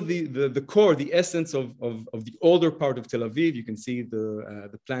is still the core, the essence of the older part of Tel Aviv. You can see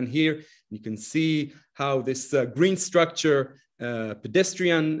the plan here. You can see how this green structure,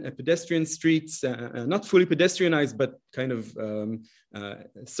 pedestrian streets, not fully pedestrianized, but kind of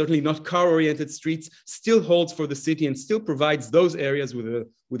certainly not car-oriented streets, still holds for the city and still provides those areas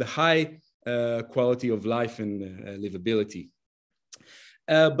with a high quality of life and livability.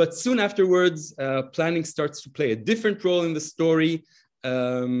 But soon afterwards, planning starts to play a different role in the story.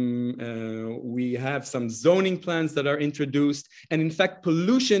 We have some zoning plans that are introduced. And in fact,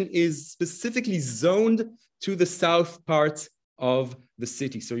 pollution is specifically zoned to the south part of the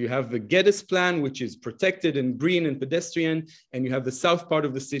city. So you have the Geddes plan, which is protected and green and pedestrian, and you have the south part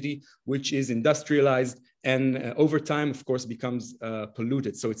of the city, which is industrialized and over time, of course, becomes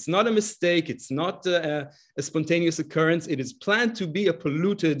polluted. So it's not a mistake. It's not a spontaneous occurrence. It is planned to be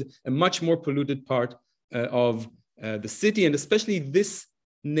a much more polluted part of the city, and especially this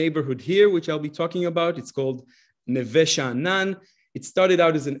neighborhood here, which I'll be talking about. It's called Neve Sha'anan. It started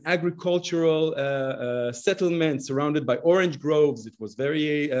out as an agricultural settlement surrounded by orange groves. It was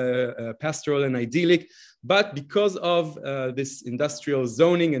very pastoral and idyllic. But because of this industrial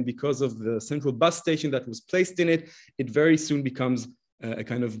zoning and because of the central bus station that was placed in it, it very soon becomes a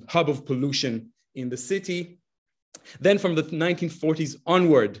kind of hub of pollution in the city. Then from the 1940s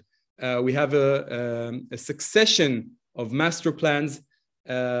onward, we have a succession of master plans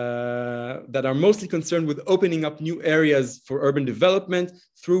that are mostly concerned with opening up new areas for urban development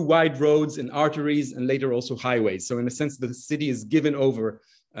through wide roads and arteries, and later also highways. So in a sense, the city is given over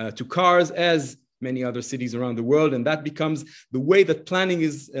to cars, as many other cities around the world, and that becomes the way that planning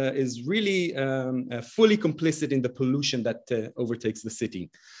is really fully complicit in the pollution that overtakes the city.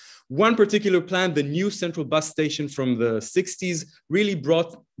 One particular plan, the new central bus station from the 60s, really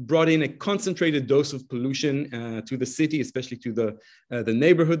brought in a concentrated dose of pollution to the city, especially to the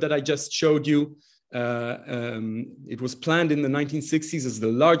neighborhood that I just showed you. It was planned in the 1960s as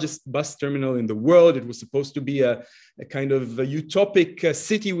the largest bus terminal in the world. It was supposed to be a kind of a utopic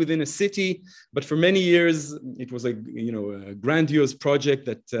city within a city, but for many years it was a grandiose project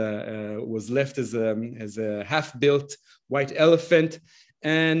that was left as a half-built white elephant,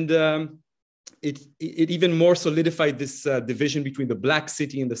 and it even more solidified this division between the black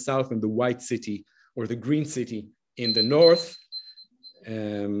city in the south and the white city or the green city in the north.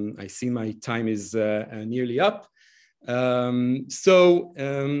 I see my time is nearly up.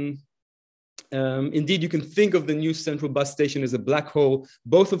 Indeed, you can think of the new central bus station as a black hole,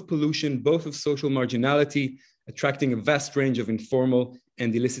 both of pollution, both of social marginality, attracting a vast range of informal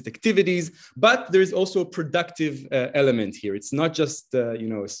and illicit activities. But there's also a productive element here. It's not just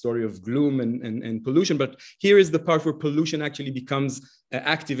a story of gloom and pollution, but here is the part where pollution actually becomes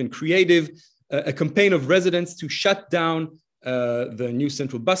active and creative. A campaign of residents to shut down the new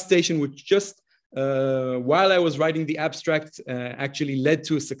central bus station, which just while I was writing the abstract actually led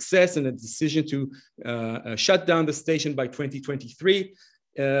to a success and a decision to shut down the station by 2023.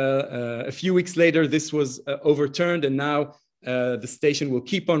 A few weeks later, this was overturned, and now the station will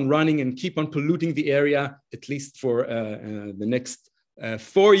keep on running and keep on polluting the area, at least for the next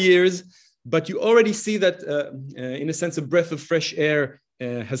 4 years. But you already see that, in a sense, a breath of fresh air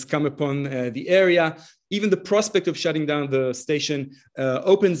has come upon the area. Even the prospect of shutting down the station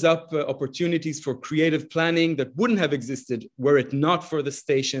opens up opportunities for creative planning that wouldn't have existed were it not for the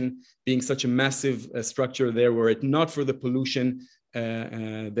station being such a massive structure there, were it not for the pollution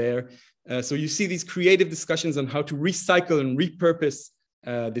there. So you see these creative discussions on how to recycle and repurpose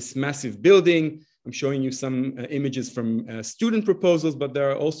this massive building. I'm showing you some images from student proposals, but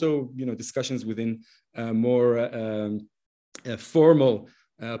there are also discussions within more formal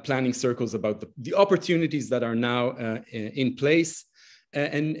planning circles about the opportunities that are now in place.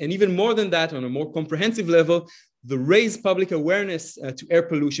 And even more than that, on a more comprehensive level, the raised public awareness to air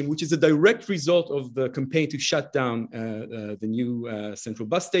pollution, which is a direct result of the campaign to shut down the new central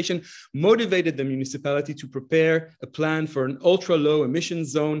bus station, motivated the municipality to prepare a plan for an ultra-low emission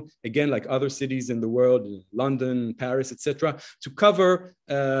zone, again, like other cities in the world, London, Paris, etc., to cover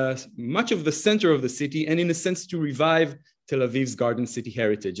much of the center of the city and, in a sense, to revive Tel Aviv's Garden City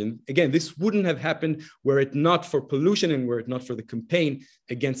heritage. And again, this wouldn't have happened were it not for pollution and were it not for the campaign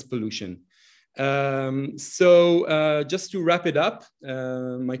against pollution. Just to wrap it up,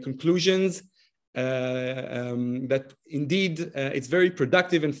 my conclusions, that indeed it's very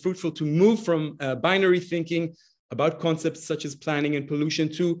productive and fruitful to move from binary thinking about concepts such as planning and pollution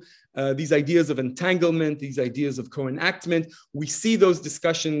to these ideas of entanglement, these ideas of co-enactment. We see those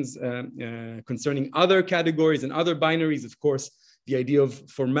discussions concerning other categories and other binaries. Of course, the idea of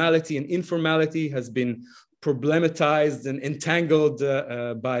formality and informality has been problematized and entangled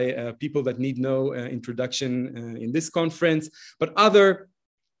by people that need no introduction in this conference. But other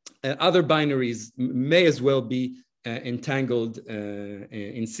binaries may as well be entangled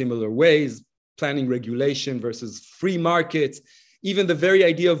in similar ways. Planning regulation versus free markets, even the very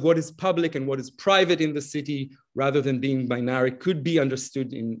idea of what is public and what is private in the city, rather than being binary, could be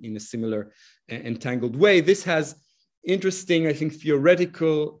understood in a similar entangled way. This has interesting, I think,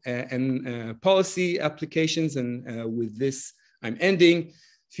 theoretical and policy applications. And with this, I'm ending.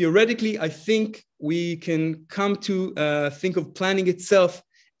 Theoretically, I think we can come to think of planning itself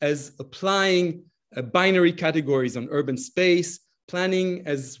as applying binary categories on urban space, planning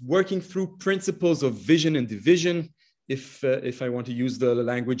as working through principles of vision and division, if I want to use the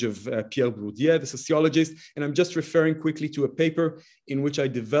language of Pierre Bourdieu, the sociologist. And I'm just referring quickly to a paper in which I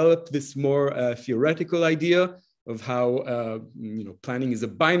developed this more theoretical idea of how planning is a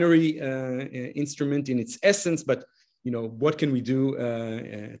binary instrument in its essence, but what can we do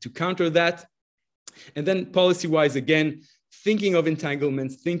to counter that? And then policy-wise, again, thinking of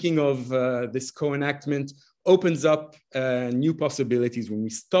entanglements, thinking of this co-enactment opens up new possibilities when we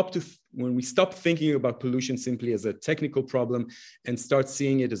stop thinking about pollution simply as a technical problem and start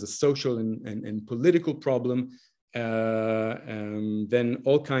seeing it as a social and political problem. Then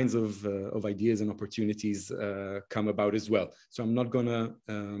all kinds of ideas and opportunities come about as well. So I'm not going to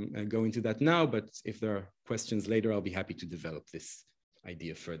go into that now, but if there are questions later, I'll be happy to develop this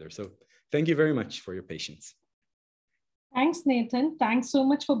idea further. So thank you very much for your patience. Thanks, Nathan. Thanks so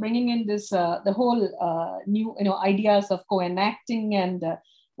much for bringing in this the whole new ideas of co-enacting and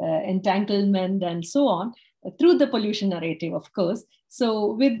entanglement and so on through the pollution narrative, of course.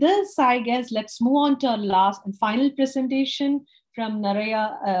 So with this, I guess let's move on to our last and final presentation, from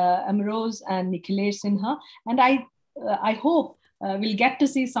Nerea, Amoros, and Nikhilesh Sinha. And I hope we'll get to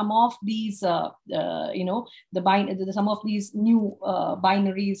see some of these, some of these new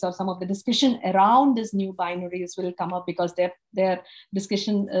binaries, or some of the discussion around this new binaries will come up, because their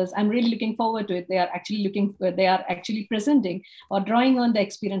discussion is, I'm really looking forward to it. They are actually presenting or drawing on the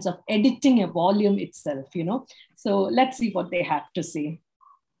experience of editing a volume itself, So let's see what they have to say.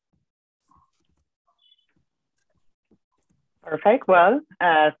 Perfect. Well,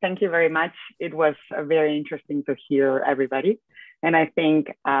 thank you very much. It was very interesting to hear everybody. And I think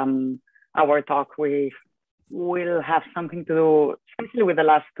our talk will have something to do, especially with the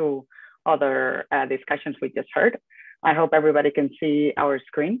last two other discussions we just heard. I hope everybody can see our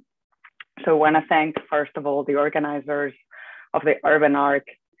screen. So I want to thank, first of all, the organizers of the Urban Arc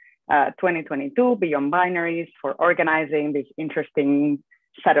 2022 Beyond Binaries for organizing this interesting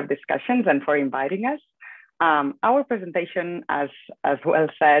set of discussions and for inviting us. Our presentation, as well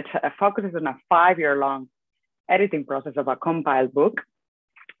said, focuses on a 5-year-long editing process of a compiled book.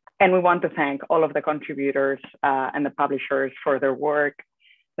 And we want to thank all of the contributors and the publishers for their work,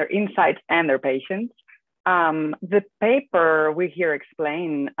 their insights, and their patience. The paper we here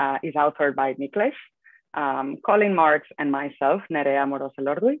explain is authored by Nikhilesh, Colin, Marx, and myself, Nerea, Amoros,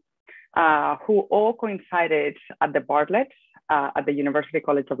 Elorduy, who all coincided at the Bartlett at the University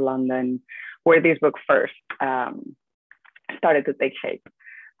College of London, where this book first started to take shape.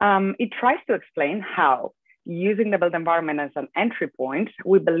 It tries to explain how, using the built environment as an entry point,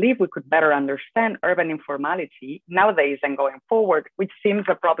 we believe we could better understand urban informality nowadays and going forward, which seems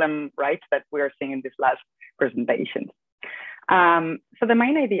a problem, right, that we are seeing in this last presentation. So the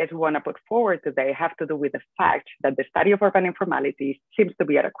main ideas we want to put forward today have to do with the fact that the study of urban informality seems to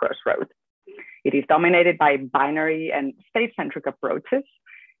be at a crossroads. It is dominated by binary and state-centric approaches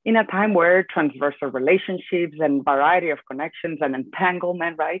in a time where transversal relationships and variety of connections and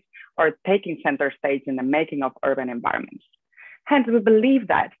entanglement, right, are taking center stage in the making of urban environments. Hence, we believe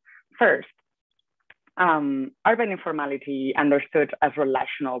that, first, urban informality understood as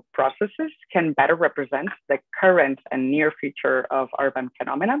relational processes can better represent the current and near future of urban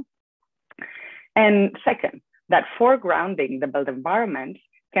phenomena. And second, that foregrounding the built environment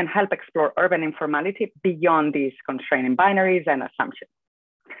can help explore urban informality beyond these constraining binaries and assumptions.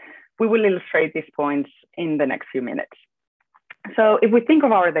 We will illustrate these points in the next few minutes. So if we think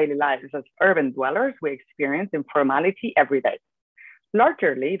of our daily lives as urban dwellers, we experience informality every day,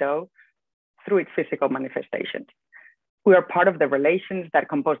 largely though, through its physical manifestations. We are part of the relations that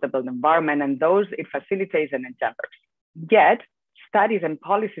compose the built environment and those it facilitates and engenders. Yet, studies and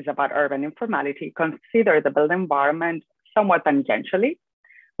policies about urban informality consider the built environment somewhat tangentially,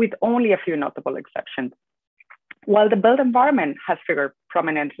 with only a few notable exceptions. While the built environment has figured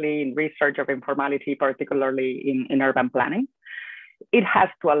prominently in research of informality, particularly in urban planning, it has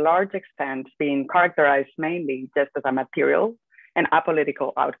to a large extent been characterized mainly just as a material and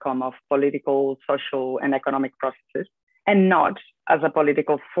apolitical outcome of political, social, and economic processes, and not as a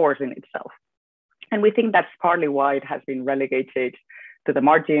political force in itself. And we think that's partly why it has been relegated to the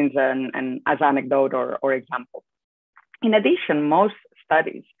margins and as anecdote or example. In addition, most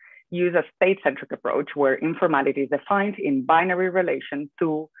studies use a state-centric approach where informality is defined in binary relation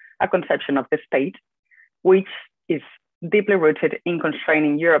to a conception of the state, which is deeply rooted in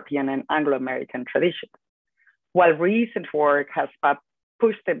constraining European and Anglo-American traditions. While recent work has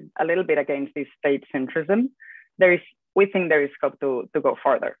pushed a little bit against this state centrism, we think there is scope to go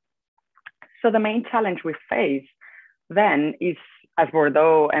further. So the main challenge we face then is, as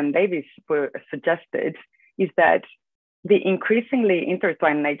Bordeaux and Devisch suggested, is that the increasingly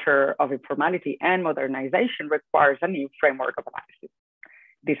intertwined nature of informality and modernization requires a new framework of analysis.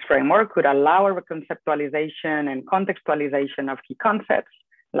 This framework could allow a reconceptualization and contextualization of key concepts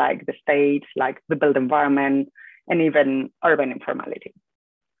like the state, like the built environment, and even urban informality.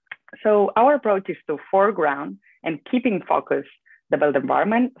 So our approach is to foreground and keep in focus the built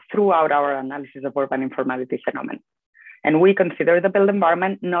environment throughout our analysis of urban informality phenomena. And we consider the built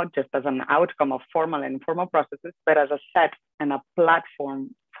environment not just as an outcome of formal and informal processes, but as a set and a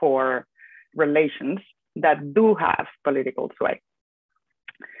platform for relations that do have political sway.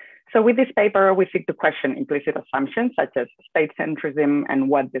 So with this paper, we seek to question implicit assumptions such as state centrism and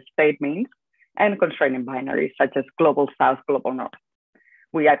what the state means, and constraining binaries such as global south, global north.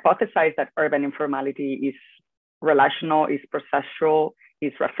 We hypothesize that urban informality is relational, is processual,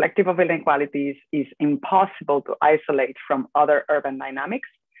 is reflective of inequalities, is impossible to isolate from other urban dynamics,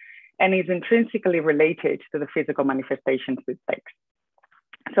 and is intrinsically related to the physical manifestations it takes.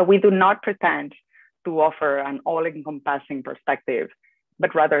 So we do not pretend to offer an all-encompassing perspective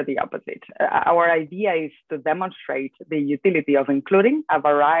but rather the opposite. Our idea is to demonstrate the utility of including a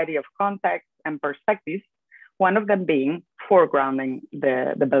variety of contexts and perspectives, one of them being foregrounding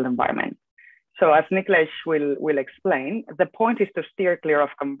the built environment. So as Nikhilesh will explain, the point is to steer clear of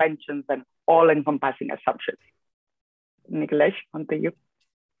conventions and all-encompassing assumptions. Nikhilesh, on to you.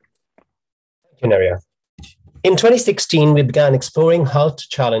 Thank you, Nerea. In 2016, we began exploring how to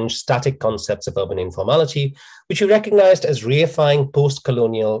challenge static concepts of urban informality, which we recognized as reifying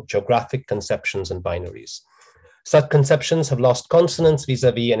post-colonial geographic conceptions and binaries. Such conceptions have lost consonance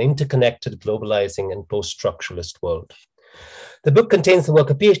vis-a-vis an interconnected, globalizing, and post-structuralist world. The book contains the work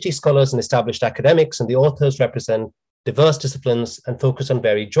of PhD scholars and established academics, and the authors represent diverse disciplines and focus on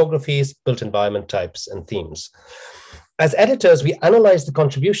varied geographies, built environment types, and themes. As editors, we analyzed the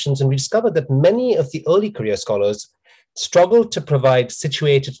contributions and we discovered that many of the early career scholars struggled to provide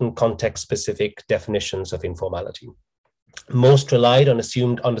situated and context-specific definitions of informality. Most relied on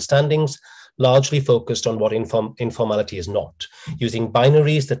assumed understandings, largely focused on what informality is not, using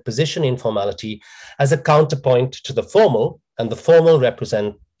binaries that position informality as a counterpoint to the formal, and the formal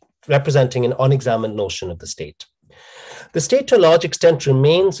representing an unexamined notion of the state. The state, to a large extent,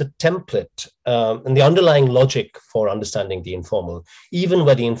 remains a template and the underlying logic for understanding the informal, even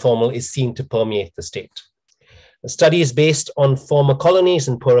where the informal is seen to permeate the state. Studies based on former colonies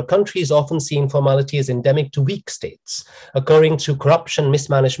and poorer countries often see informality as endemic to weak states, occurring through corruption,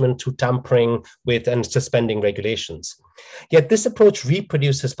 mismanagement, through tampering with and suspending regulations. Yet this approach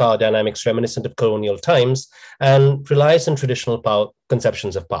reproduces power dynamics reminiscent of colonial times and relies on traditional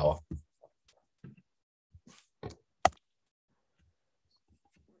conceptions of power.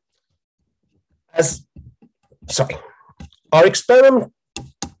 Our experiment,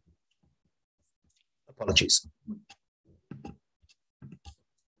 apologies.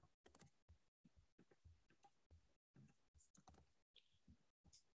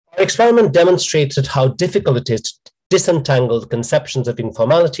 Our experiment demonstrated how difficult it is to disentangle conceptions of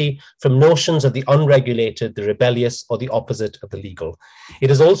informality from notions of the unregulated, the rebellious, or the opposite of the legal. It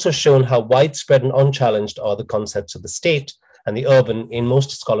has also shown how widespread and unchallenged are the concepts of the state and the urban in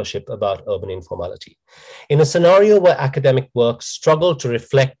most scholarship about urban informality. In a scenario where academic works struggle to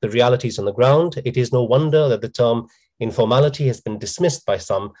reflect the realities on the ground, it is no wonder that the term informality has been dismissed by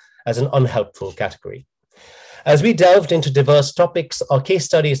some as an unhelpful category. As we delved into diverse topics, our case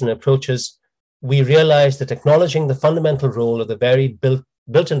studies and approaches, we realized that acknowledging the fundamental role of the varied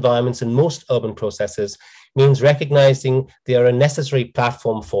built environments in most urban processes means recognizing they are a necessary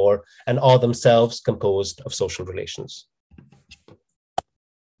platform for and are themselves composed of social relations.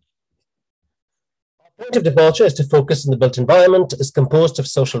 Point of departure is to focus on the built environment as composed of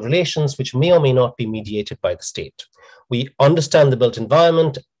social relations which may or may not be mediated by the state. We understand the built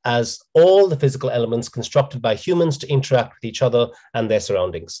environment as all the physical elements constructed by humans to interact with each other and their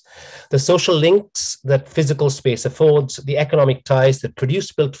surroundings. The social links that physical space affords, the economic ties that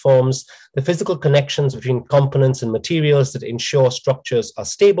produce built forms, the physical connections between components and materials that ensure structures are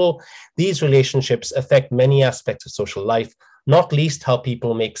stable, these relationships affect many aspects of social life, not least how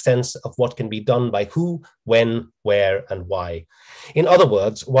people make sense of what can be done by who, when, where, and why. In other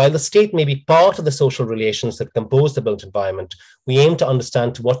words, while the state may be part of the social relations that compose the built environment, we aim to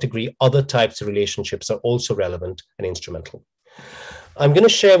understand to what degree other types of relationships are also relevant and instrumental. I'm going to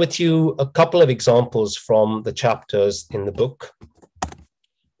share with you a couple of examples from the chapters in the book.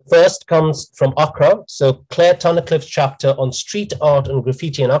 First comes from Accra. So Claire Tunnicliffe's chapter on street art and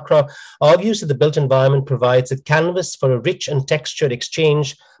graffiti in Accra argues that the built environment provides a canvas for a rich and textured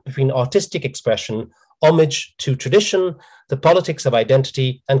exchange between artistic expression, homage to tradition, the politics of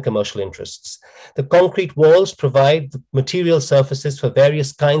identity, and commercial interests. The concrete walls provide the material surfaces for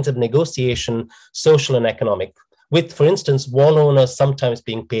various kinds of negotiation, social and economic, with, for instance, wall owners sometimes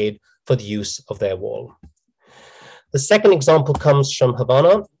being paid for the use of their wall. The second example comes from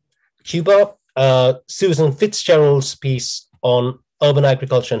Havana, Cuba. Susan Fitzgerald's piece on urban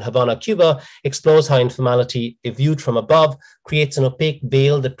agriculture in Havana, Cuba, explores how informality, if viewed from above, creates an opaque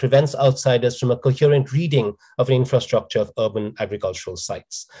veil that prevents outsiders from a coherent reading of an infrastructure of urban agricultural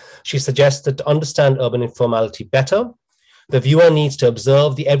sites. She suggests that to understand urban informality better, the viewer needs to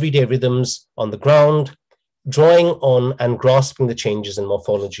observe the everyday rhythms on the ground, drawing on and grasping the changes in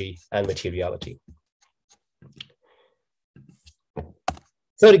morphology and materiality.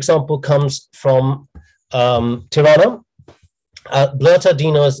 Third example comes from Tirana. Blair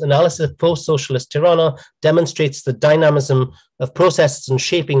Tardino's analysis of post-socialist Tirana demonstrates the dynamism of processes in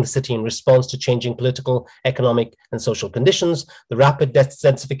shaping the city in response to changing political, economic, and social conditions. The rapid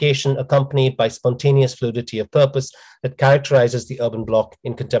densification accompanied by spontaneous fluidity of purpose that characterizes the urban bloc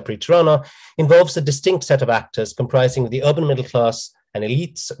in contemporary Tirana involves a distinct set of actors comprising the urban middle class and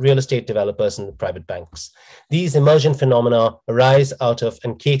elites, real estate developers, and private banks. These emergent phenomena arise out of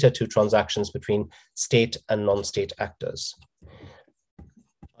and cater to transactions between state and non-state actors.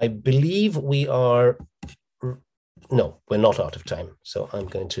 I believe we are, no, we're not out of time. So I'm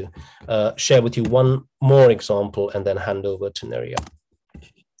going to share with you one more example and then hand over to Nerea.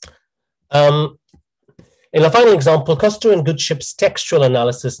 In a final example, Custer and Goodship's textual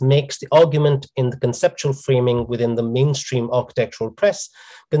analysis makes the argument in the conceptual framing within the mainstream architectural press,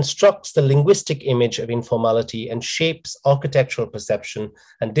 constructs the linguistic image of informality and shapes architectural perception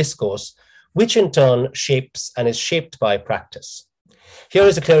and discourse, which in turn shapes and is shaped by practice. Here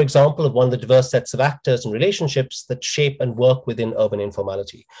is a clear example of one of the diverse sets of actors and relationships that shape and work within urban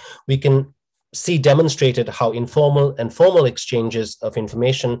informality. We can see demonstrated how informal and formal exchanges of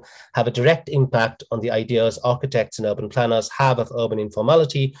information have a direct impact on the ideas architects and urban planners have of urban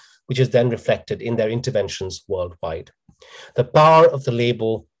informality, which is then reflected in their interventions worldwide. The power of the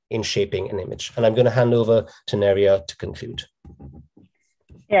label in shaping an image. And I'm going to hand over to Nerea to conclude.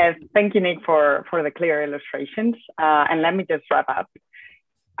 Yes, thank you, Nick, for the clear illustrations. And let me just wrap up.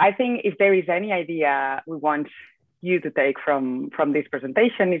 I think if there is any idea we want you to take from this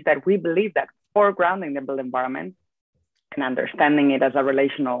presentation is that we believe that foregrounding the built environment and understanding it as a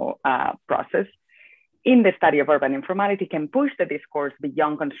relational process in the study of urban informality can push the discourse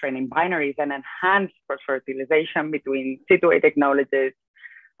beyond constraining binaries and enhance cross-fertilization between situated knowledges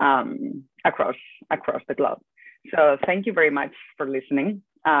across the globe. So thank you very much for listening.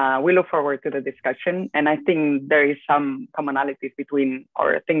 We look forward to the discussion. And I think there is some commonalities between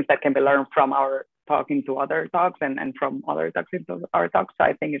or things that can be learned from our talking to other talks and from other talks into our talks. So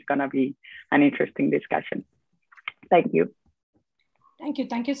I think it's going to be an interesting discussion. Thank you. Thank you.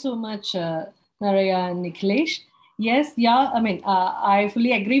 Thank you so much, Nerea and Nikhilesh. Yes, yeah, I mean, I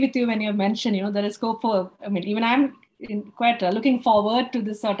fully agree with you when you mentioned, there is scope for, even I'm quite looking forward to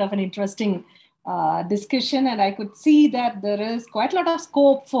this sort of an interesting discussion, and I could see that there is quite a lot of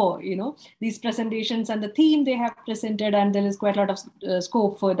scope for these presentations and the theme they have presented, and there is quite a lot of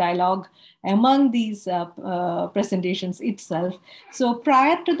scope for dialogue among these presentations itself. So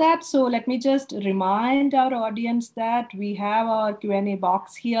prior to that, so let me just remind our audience that we have our Q&A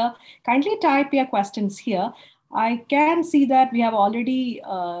box here. Kindly type your questions here. I can see that we have already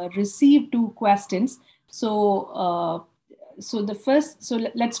received 2 questions. So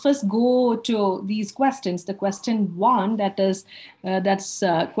let's first go to these questions. The question 1, that's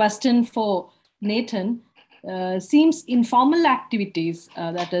a question for Nathan, seems informal activities,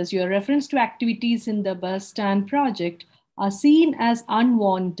 that is your reference to activities in the bus stand project, are seen as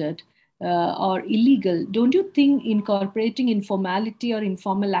unwanted or illegal. Don't you think incorporating informality or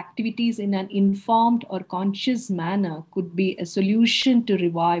informal activities in an informed or conscious manner could be a solution to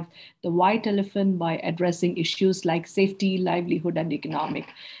revive the white elephant by addressing issues like safety, livelihood, and economic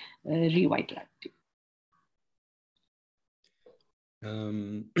revitalization?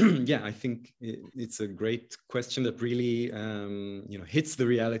 Yeah, I think it's a great question that really hits the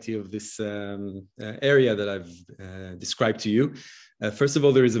reality of this area that I've described to you. First of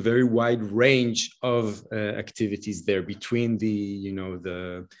all, there is a very wide range of activities there between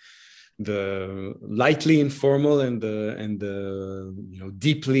the lightly informal and the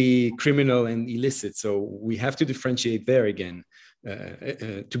deeply criminal and illicit. So we have to differentiate there again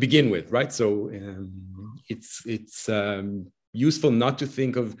to begin with, right? So it's useful not to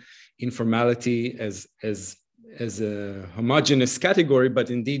think of informality as a homogeneous category,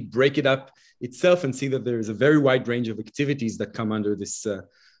 but indeed break it up itself and see that there is a very wide range of activities that come under this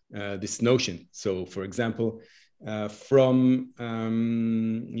this notion. So, for example, from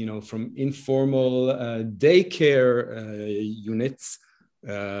informal daycare units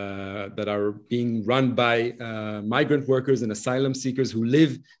that are being run by migrant workers and asylum seekers who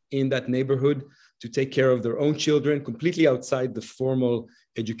live in that neighborhood to take care of their own children, completely outside the formal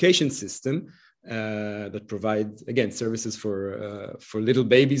education system that provides, again, services for little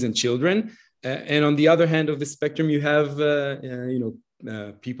babies and children. And on the other hand of the spectrum, you have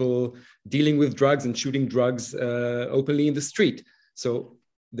people dealing with drugs and shooting drugs openly in the street. So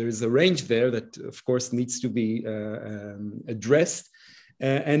there's a range there that, of course, needs to be addressed.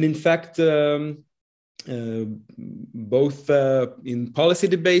 And in fact, both in policy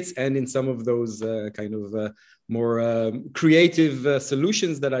debates and in some of those more creative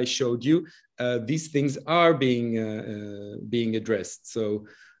solutions that I showed you, these things are being addressed. So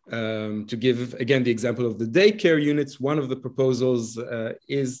to give again the example of the daycare units, one of the proposals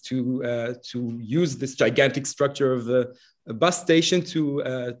is to use this gigantic structure of the bus station to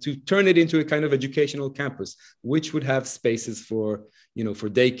turn it into a kind of educational campus, which would have spaces for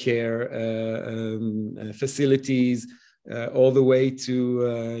daycare facilities, all the way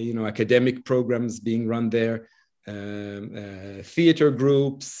to academic programs being run there, theater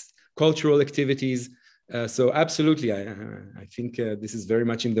groups, cultural activities. So absolutely, I think this is very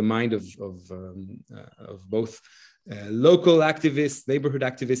much in the mind of both local activists, neighborhood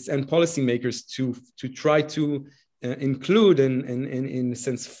activists, and policymakers to try to include and in a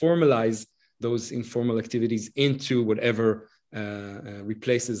sense formalize those informal activities into whatever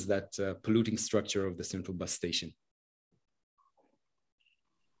replaces that polluting structure of the central bus station.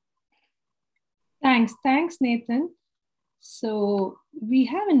 Thanks, Nathan. So we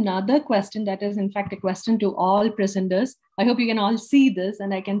have another question that is in fact a question to all presenters. I hope you can all see this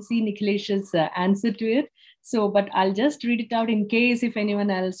and I can see Nikhilesh's answer to it. So, but I'll just read it out in case if anyone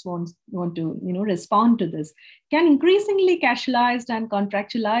else want to, respond to this. Can increasingly casualized and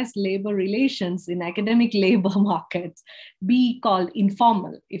contractualized labor relations in academic labor markets be called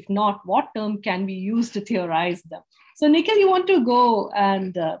informal? If not, what term can we use to theorize them? So Nikhil, you want to go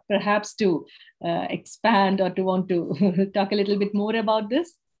and perhaps to expand or to want to talk a little bit more about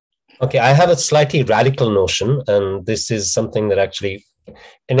this? Okay, I have a slightly radical notion, and this is something that actually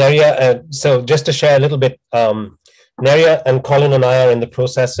Nerea, so just to share a little bit, Nerea and Colin and I are in the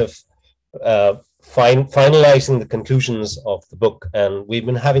process of finalizing the conclusions of the book, and we've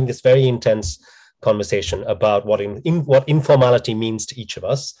been having this very intense conversation about what informality means to each of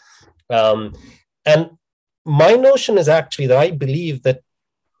us. And my notion is actually that I believe that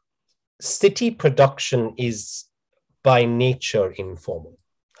city production is by nature informal.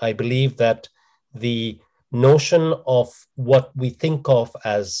 I believe that the notion of what we think of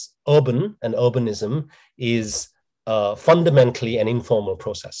as urban and urbanism is fundamentally an informal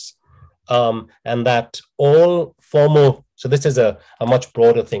process. And that all formal, so this is a much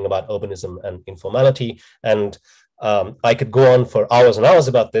broader thing about urbanism and informality. And I could go on for hours and hours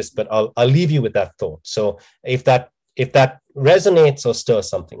about this, but I'll leave you with that thought. So if that resonates or stirs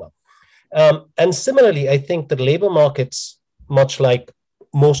something up. And similarly, I think that labor markets, much like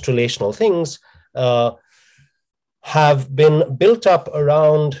most relational things, have been built up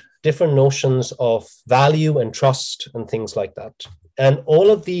around different notions of value and trust and things like that. And all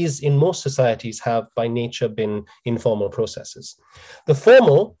of these in most societies have by nature been informal processes. The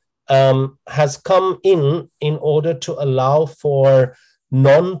formal has come in order to allow for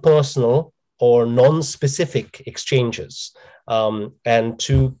non-personal or non-specific exchanges and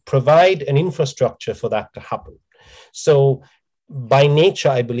to provide an infrastructure for that to happen. So by nature,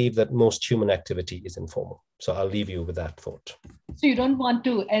 I believe that most human activity is informal. So I'll leave you with that thought. So you don't want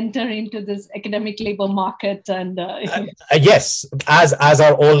to enter into this academic labor market and yes, as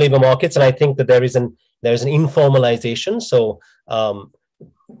are all labor markets, and I think that there is an informalization. So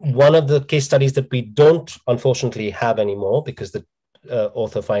one of the case studies that we don't unfortunately have anymore because the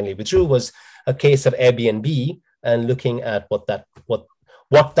author finally withdrew was a case of Airbnb and looking at what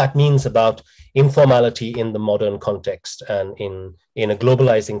that means about informality in the modern context and in a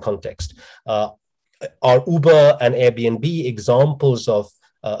globalizing context. Are Uber and Airbnb examples of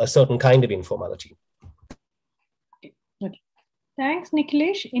a certain kind of informality? Okay. Thanks,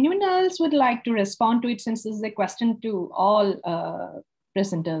 Nikhilesh. Anyone else would like to respond to it, since this is a question to all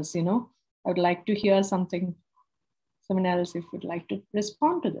presenters? I would like to hear something. Someone else, if would like to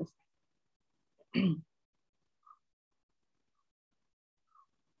respond to this.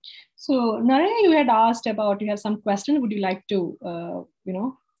 So, Nerea, you had asked about, you have some question. Would you like to,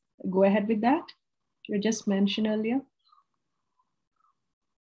 go ahead with that? You just mentioned earlier.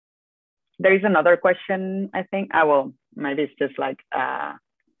 There is another question, I think. Maybe it's just like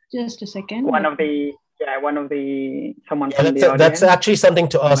just a second. Someone from the audience. That's actually something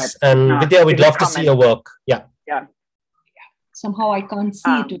to us, and Vidya, we'd love to see your work. Yeah. Somehow I can't see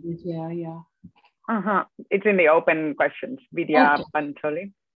it. Yeah. It's in the open questions. Vidya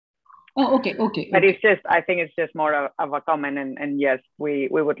Pantoli. Oh, okay. But it's just, I think it's just more of a comment, and yes, we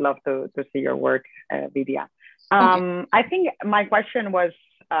would love to see your work, Vidya. I think my question was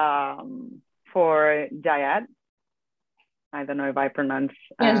for Jayad. I don't know if I pronounce.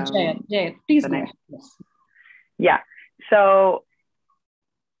 Yes, Jayad. Please go ahead. Yes. Yeah. So,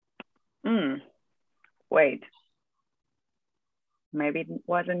 wait. Maybe it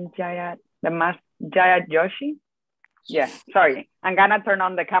wasn't Jayad. Jayad Joshi. Yeah, sorry. Angana turned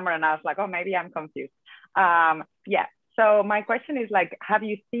on the camera and I was like, oh, maybe I'm confused. Yeah. So my question is like, have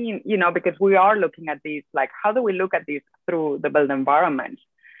you seen, because we are looking at these, like, how do we look at these through the built environment?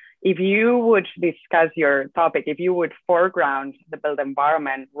 If you would discuss your topic, if you would foreground the built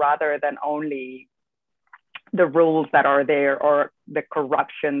environment rather than only the rules that are there or the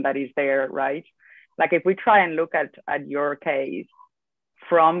corruption that is there, right? Like if we try and look at your case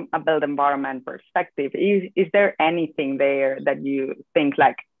from a built environment perspective, is there anything there that you think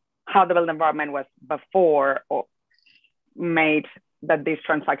like how the built environment was before or made that these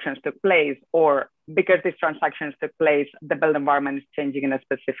transactions took place, or because these transactions took place, the built environment is changing in a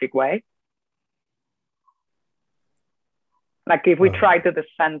specific way? Like if we try to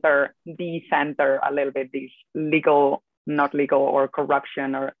decenter a little bit these legal, not legal, or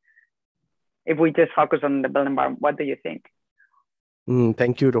corruption, or if we just focus on the built environment, what do you think?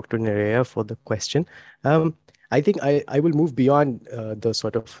 Thank you, Dr. Nerea, for the question. I think I will move beyond the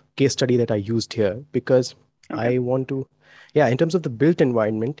sort of case study that I used here, because I want to, in terms of the built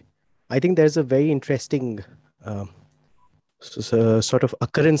environment, I think there's a very interesting sort of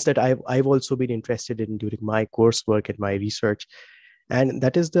occurrence that I've also been interested in during my coursework and my research. And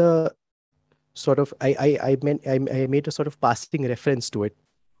that is the sort of, I made a sort of passing reference to it.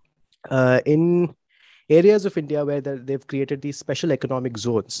 In areas of India where they've created these special economic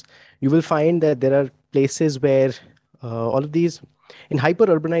zones, you will find that there are places where all of these, in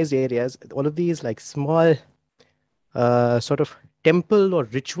hyper-urbanized areas, all of these like small sort of temple or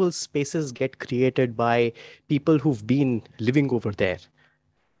ritual spaces get created by people who've been living over there,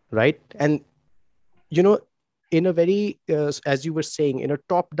 right? And, you know, in a very, as you were saying, in a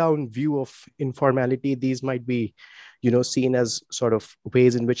top-down view of informality, these might be, seen as sort of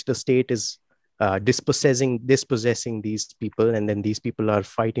ways in which the state is dispossessing these people, and then these people are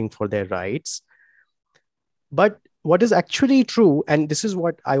fighting for their rights. But what is actually true, and this is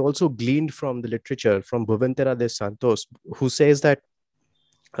what I also gleaned from the literature from Bhuvantara de Santos, who says that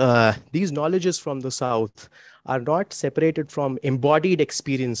these knowledges from the South are not separated from embodied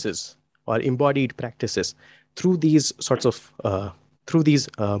experiences or embodied practices through these sorts of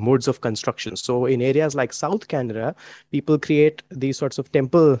modes of construction. So in areas like South Canada, people create these sorts of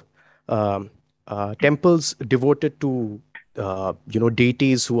temples devoted to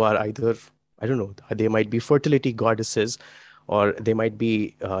deities who are either, I don't know, they might be fertility goddesses, or they might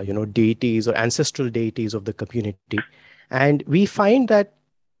be deities or ancestral deities of the community. And we find that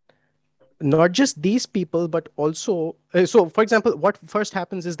not just these people, but also, so for example, what first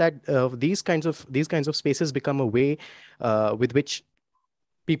happens is that these kinds of spaces become a way with which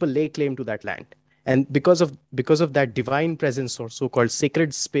people lay claim to that land. And because of that divine presence, or so-called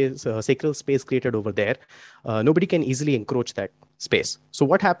sacred space created over there, nobody can easily encroach that space. So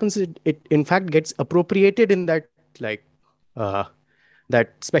what happens is it in fact gets appropriated in that that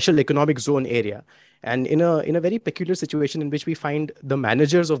special economic zone area. And in a very peculiar situation in which we find the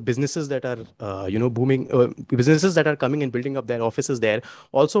managers of businesses that are booming, businesses that are coming and building up their offices there,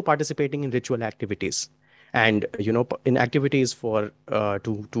 also participating in ritual activities, and in activities for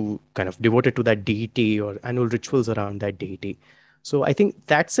to kind of devoted to that deity, or annual rituals around that deity. So I think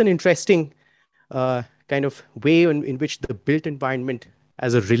that's an interesting kind of way in which the built environment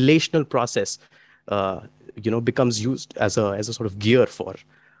as a relational process becomes used as a sort of gear for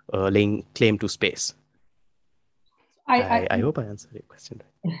laying claim to space. I hope I answered your question.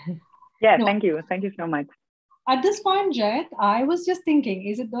 Yeah, no. Thank you so much. At this point, Jayat, I was just thinking,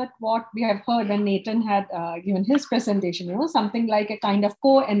 is it that what we have heard when Nathan had given his presentation, something like a kind of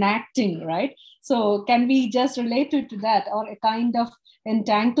co-enacting, right? So can we just relate it to that, or a kind of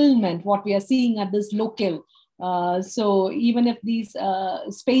entanglement, what we are seeing at this local? So even if these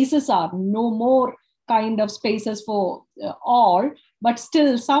spaces are no more kind of spaces for all, but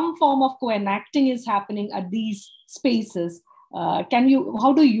still some form of co-enacting is happening at these spaces. How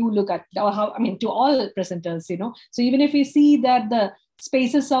do you look at, or how, I mean, to all presenters, so even if we see that the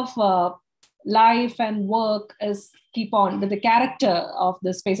spaces of life and work the character of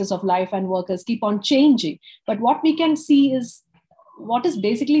the spaces of life and work keep on changing, but what we can see is what is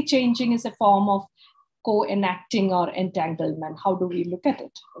basically changing is a form of co-enacting or entanglement. How do we look at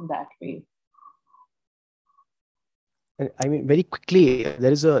it in that way? I mean, very quickly,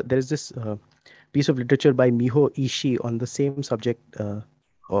 there is this piece of literature by Miho Ishii on the same subject,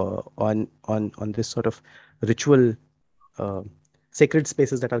 on this sort of ritual sacred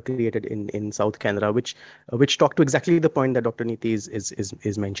spaces that are created in South Canada, which talk to exactly the point that Dr. Neethi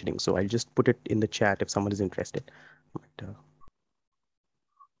is mentioning. So I'll just put it in the chat if someone is interested. But,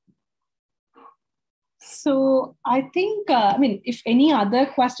 so I think, if any other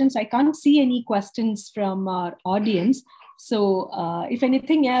questions, I can't see any questions from our audience. So if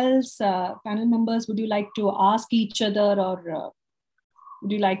anything else, panel members, would you like to ask each other, or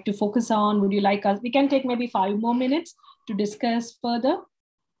would you like to focus on, would you like us, we can take maybe 5 more minutes to discuss further.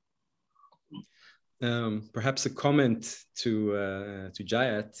 Perhaps a comment to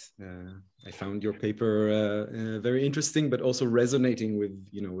Jayat. I found your paper very interesting, but also resonating with,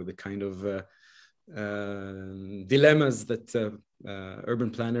 with the kind of dilemmas that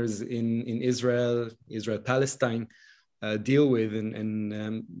urban planners in Israel, Palestine deal with.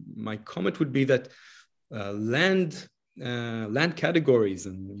 And my comment would be that land categories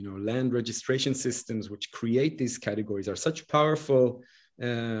and land registration systems which create these categories are such powerful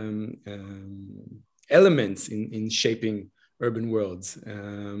elements in shaping urban worlds.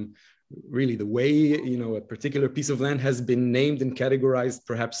 Really, the way a particular piece of land has been named and categorized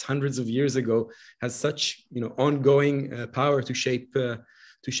perhaps hundreds of years ago has such ongoing power to shape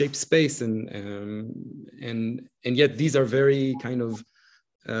space, and yet these are very kind of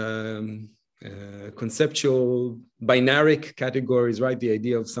conceptual binaric categories, right? The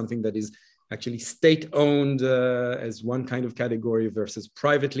idea of something that is actually state-owned as one kind of category versus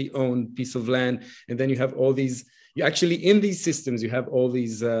privately owned piece of land, and then you have all these. You actually, in these systems, you have all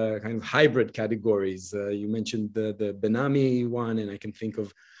these kind of hybrid categories. You mentioned the Benami one, and I can think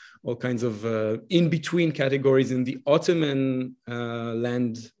of all kinds of in-between categories in the Ottoman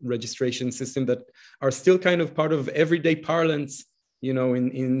land registration system that are still kind of part of everyday parlance, in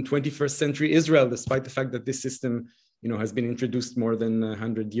 21st century Israel, despite the fact that this system, has been introduced more than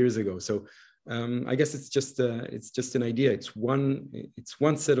 100 years ago. So I guess it's just an idea. It's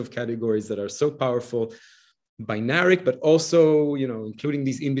one set of categories that are so powerful, binaric, but also, including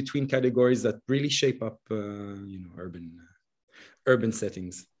these in-between categories that really shape up, urban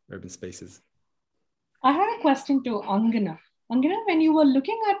settings, urban spaces. I had a question to Angana. Angana, when you were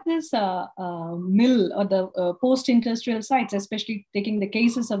looking at this mill or the post-industrial sites, especially taking the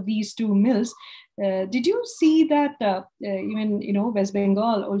cases of these two mills, did you see that even West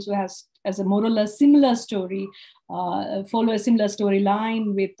Bengal also has a more or less similar story, follow a similar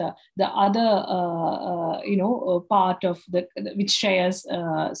storyline with the other part of which shares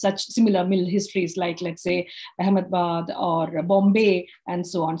such similar mill histories, like let's say Ahmedabad or Bombay and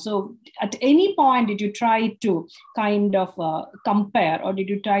so on. So at any point did you try to kind of compare, or did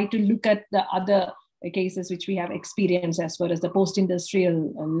you try to look at the other cases which we have experienced as far as the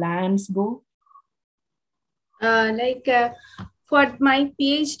post-industrial lands go? For my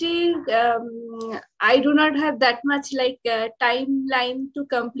PhD, I do not have that much timeline to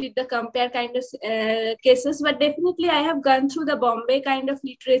complete the compare kind of cases, but definitely I have gone through the Bombay kind of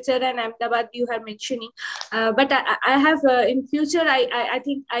literature and Ahmedabad you are mentioning. But I have in future, I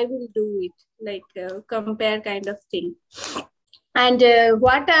think I will do it, compare kind of thing. And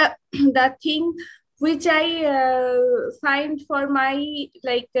what the thing which I find for my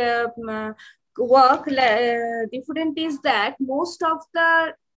work different is that most of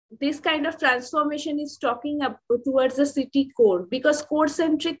this kind of transformation is talking up towards the city core, because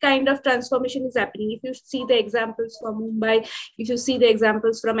core-centric kind of transformation is happening. If you see the examples from Mumbai, if you see the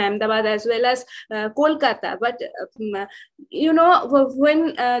examples from Ahmedabad as well as Kolkata, but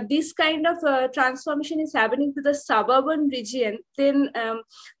when this kind of transformation is happening to the suburban region, then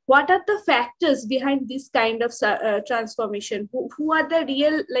what are the factors behind this kind of transformation? Who are the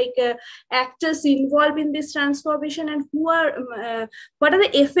real actors involved in this transformation, and what are the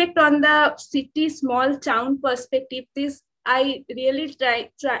effects on the city, small town perspective? This I really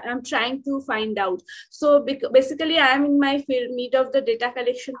I'm trying to find out. So basically I am in my mid of the data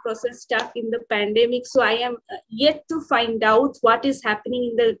collection process, stuck in the pandemic. So I am yet to find out what is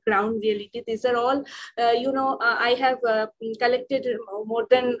happening in the ground reality. These are all, I have collected more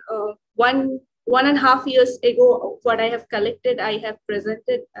than 1.5 years ago. What I have collected, I have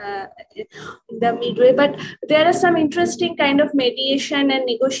presented in the midway. But there are some interesting kind of mediation and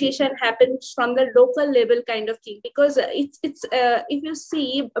negotiation happens from the local level kind of thing, because it's if you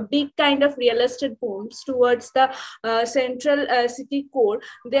see a big kind of real estate booms towards the central city core,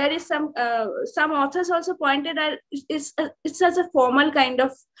 there is some authors also pointed out it's such a formal kind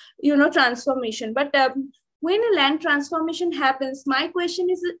of transformation. But when a land transformation happens, my question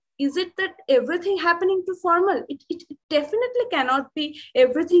is it that everything happening to formal? It definitely cannot be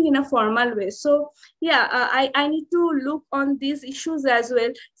everything in a formal way. So yeah, I need to look on these issues as well.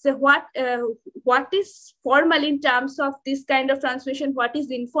 So what is formal in terms of this kind of transformation? What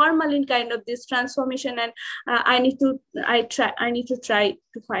is informal in kind of this transformation? And I need to try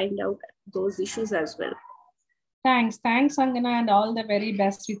to find out those issues as well. Thanks, Angana, and all the very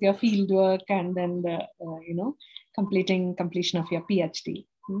best with your field work and then the completion of your PhD.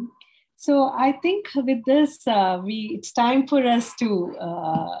 So I think with this, it's time for us to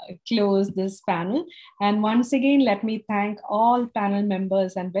close this panel. And once again, let me thank all panel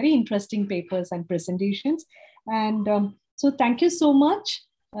members and very interesting papers and presentations. And so thank you so much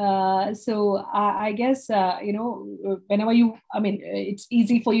So I guess, whenever it's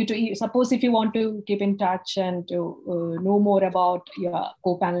easy for you to, suppose if you want to keep in touch and to know more about your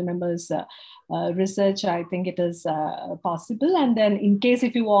co-panel members' research, I think it is possible. And then in case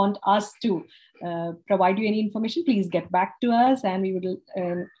if you want us to provide you any information, please get back to us, and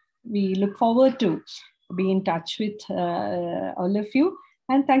we look forward to be in touch with all of you.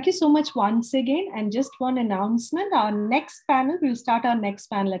 And thank you so much once again. And just one announcement, we'll start our next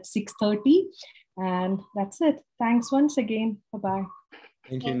panel at 6:30. And that's it. Thanks once again. Bye-bye.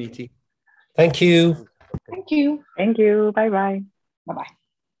 Thank you, Neethi. Thank you. Thank you. Thank you. Bye-bye. Bye-bye.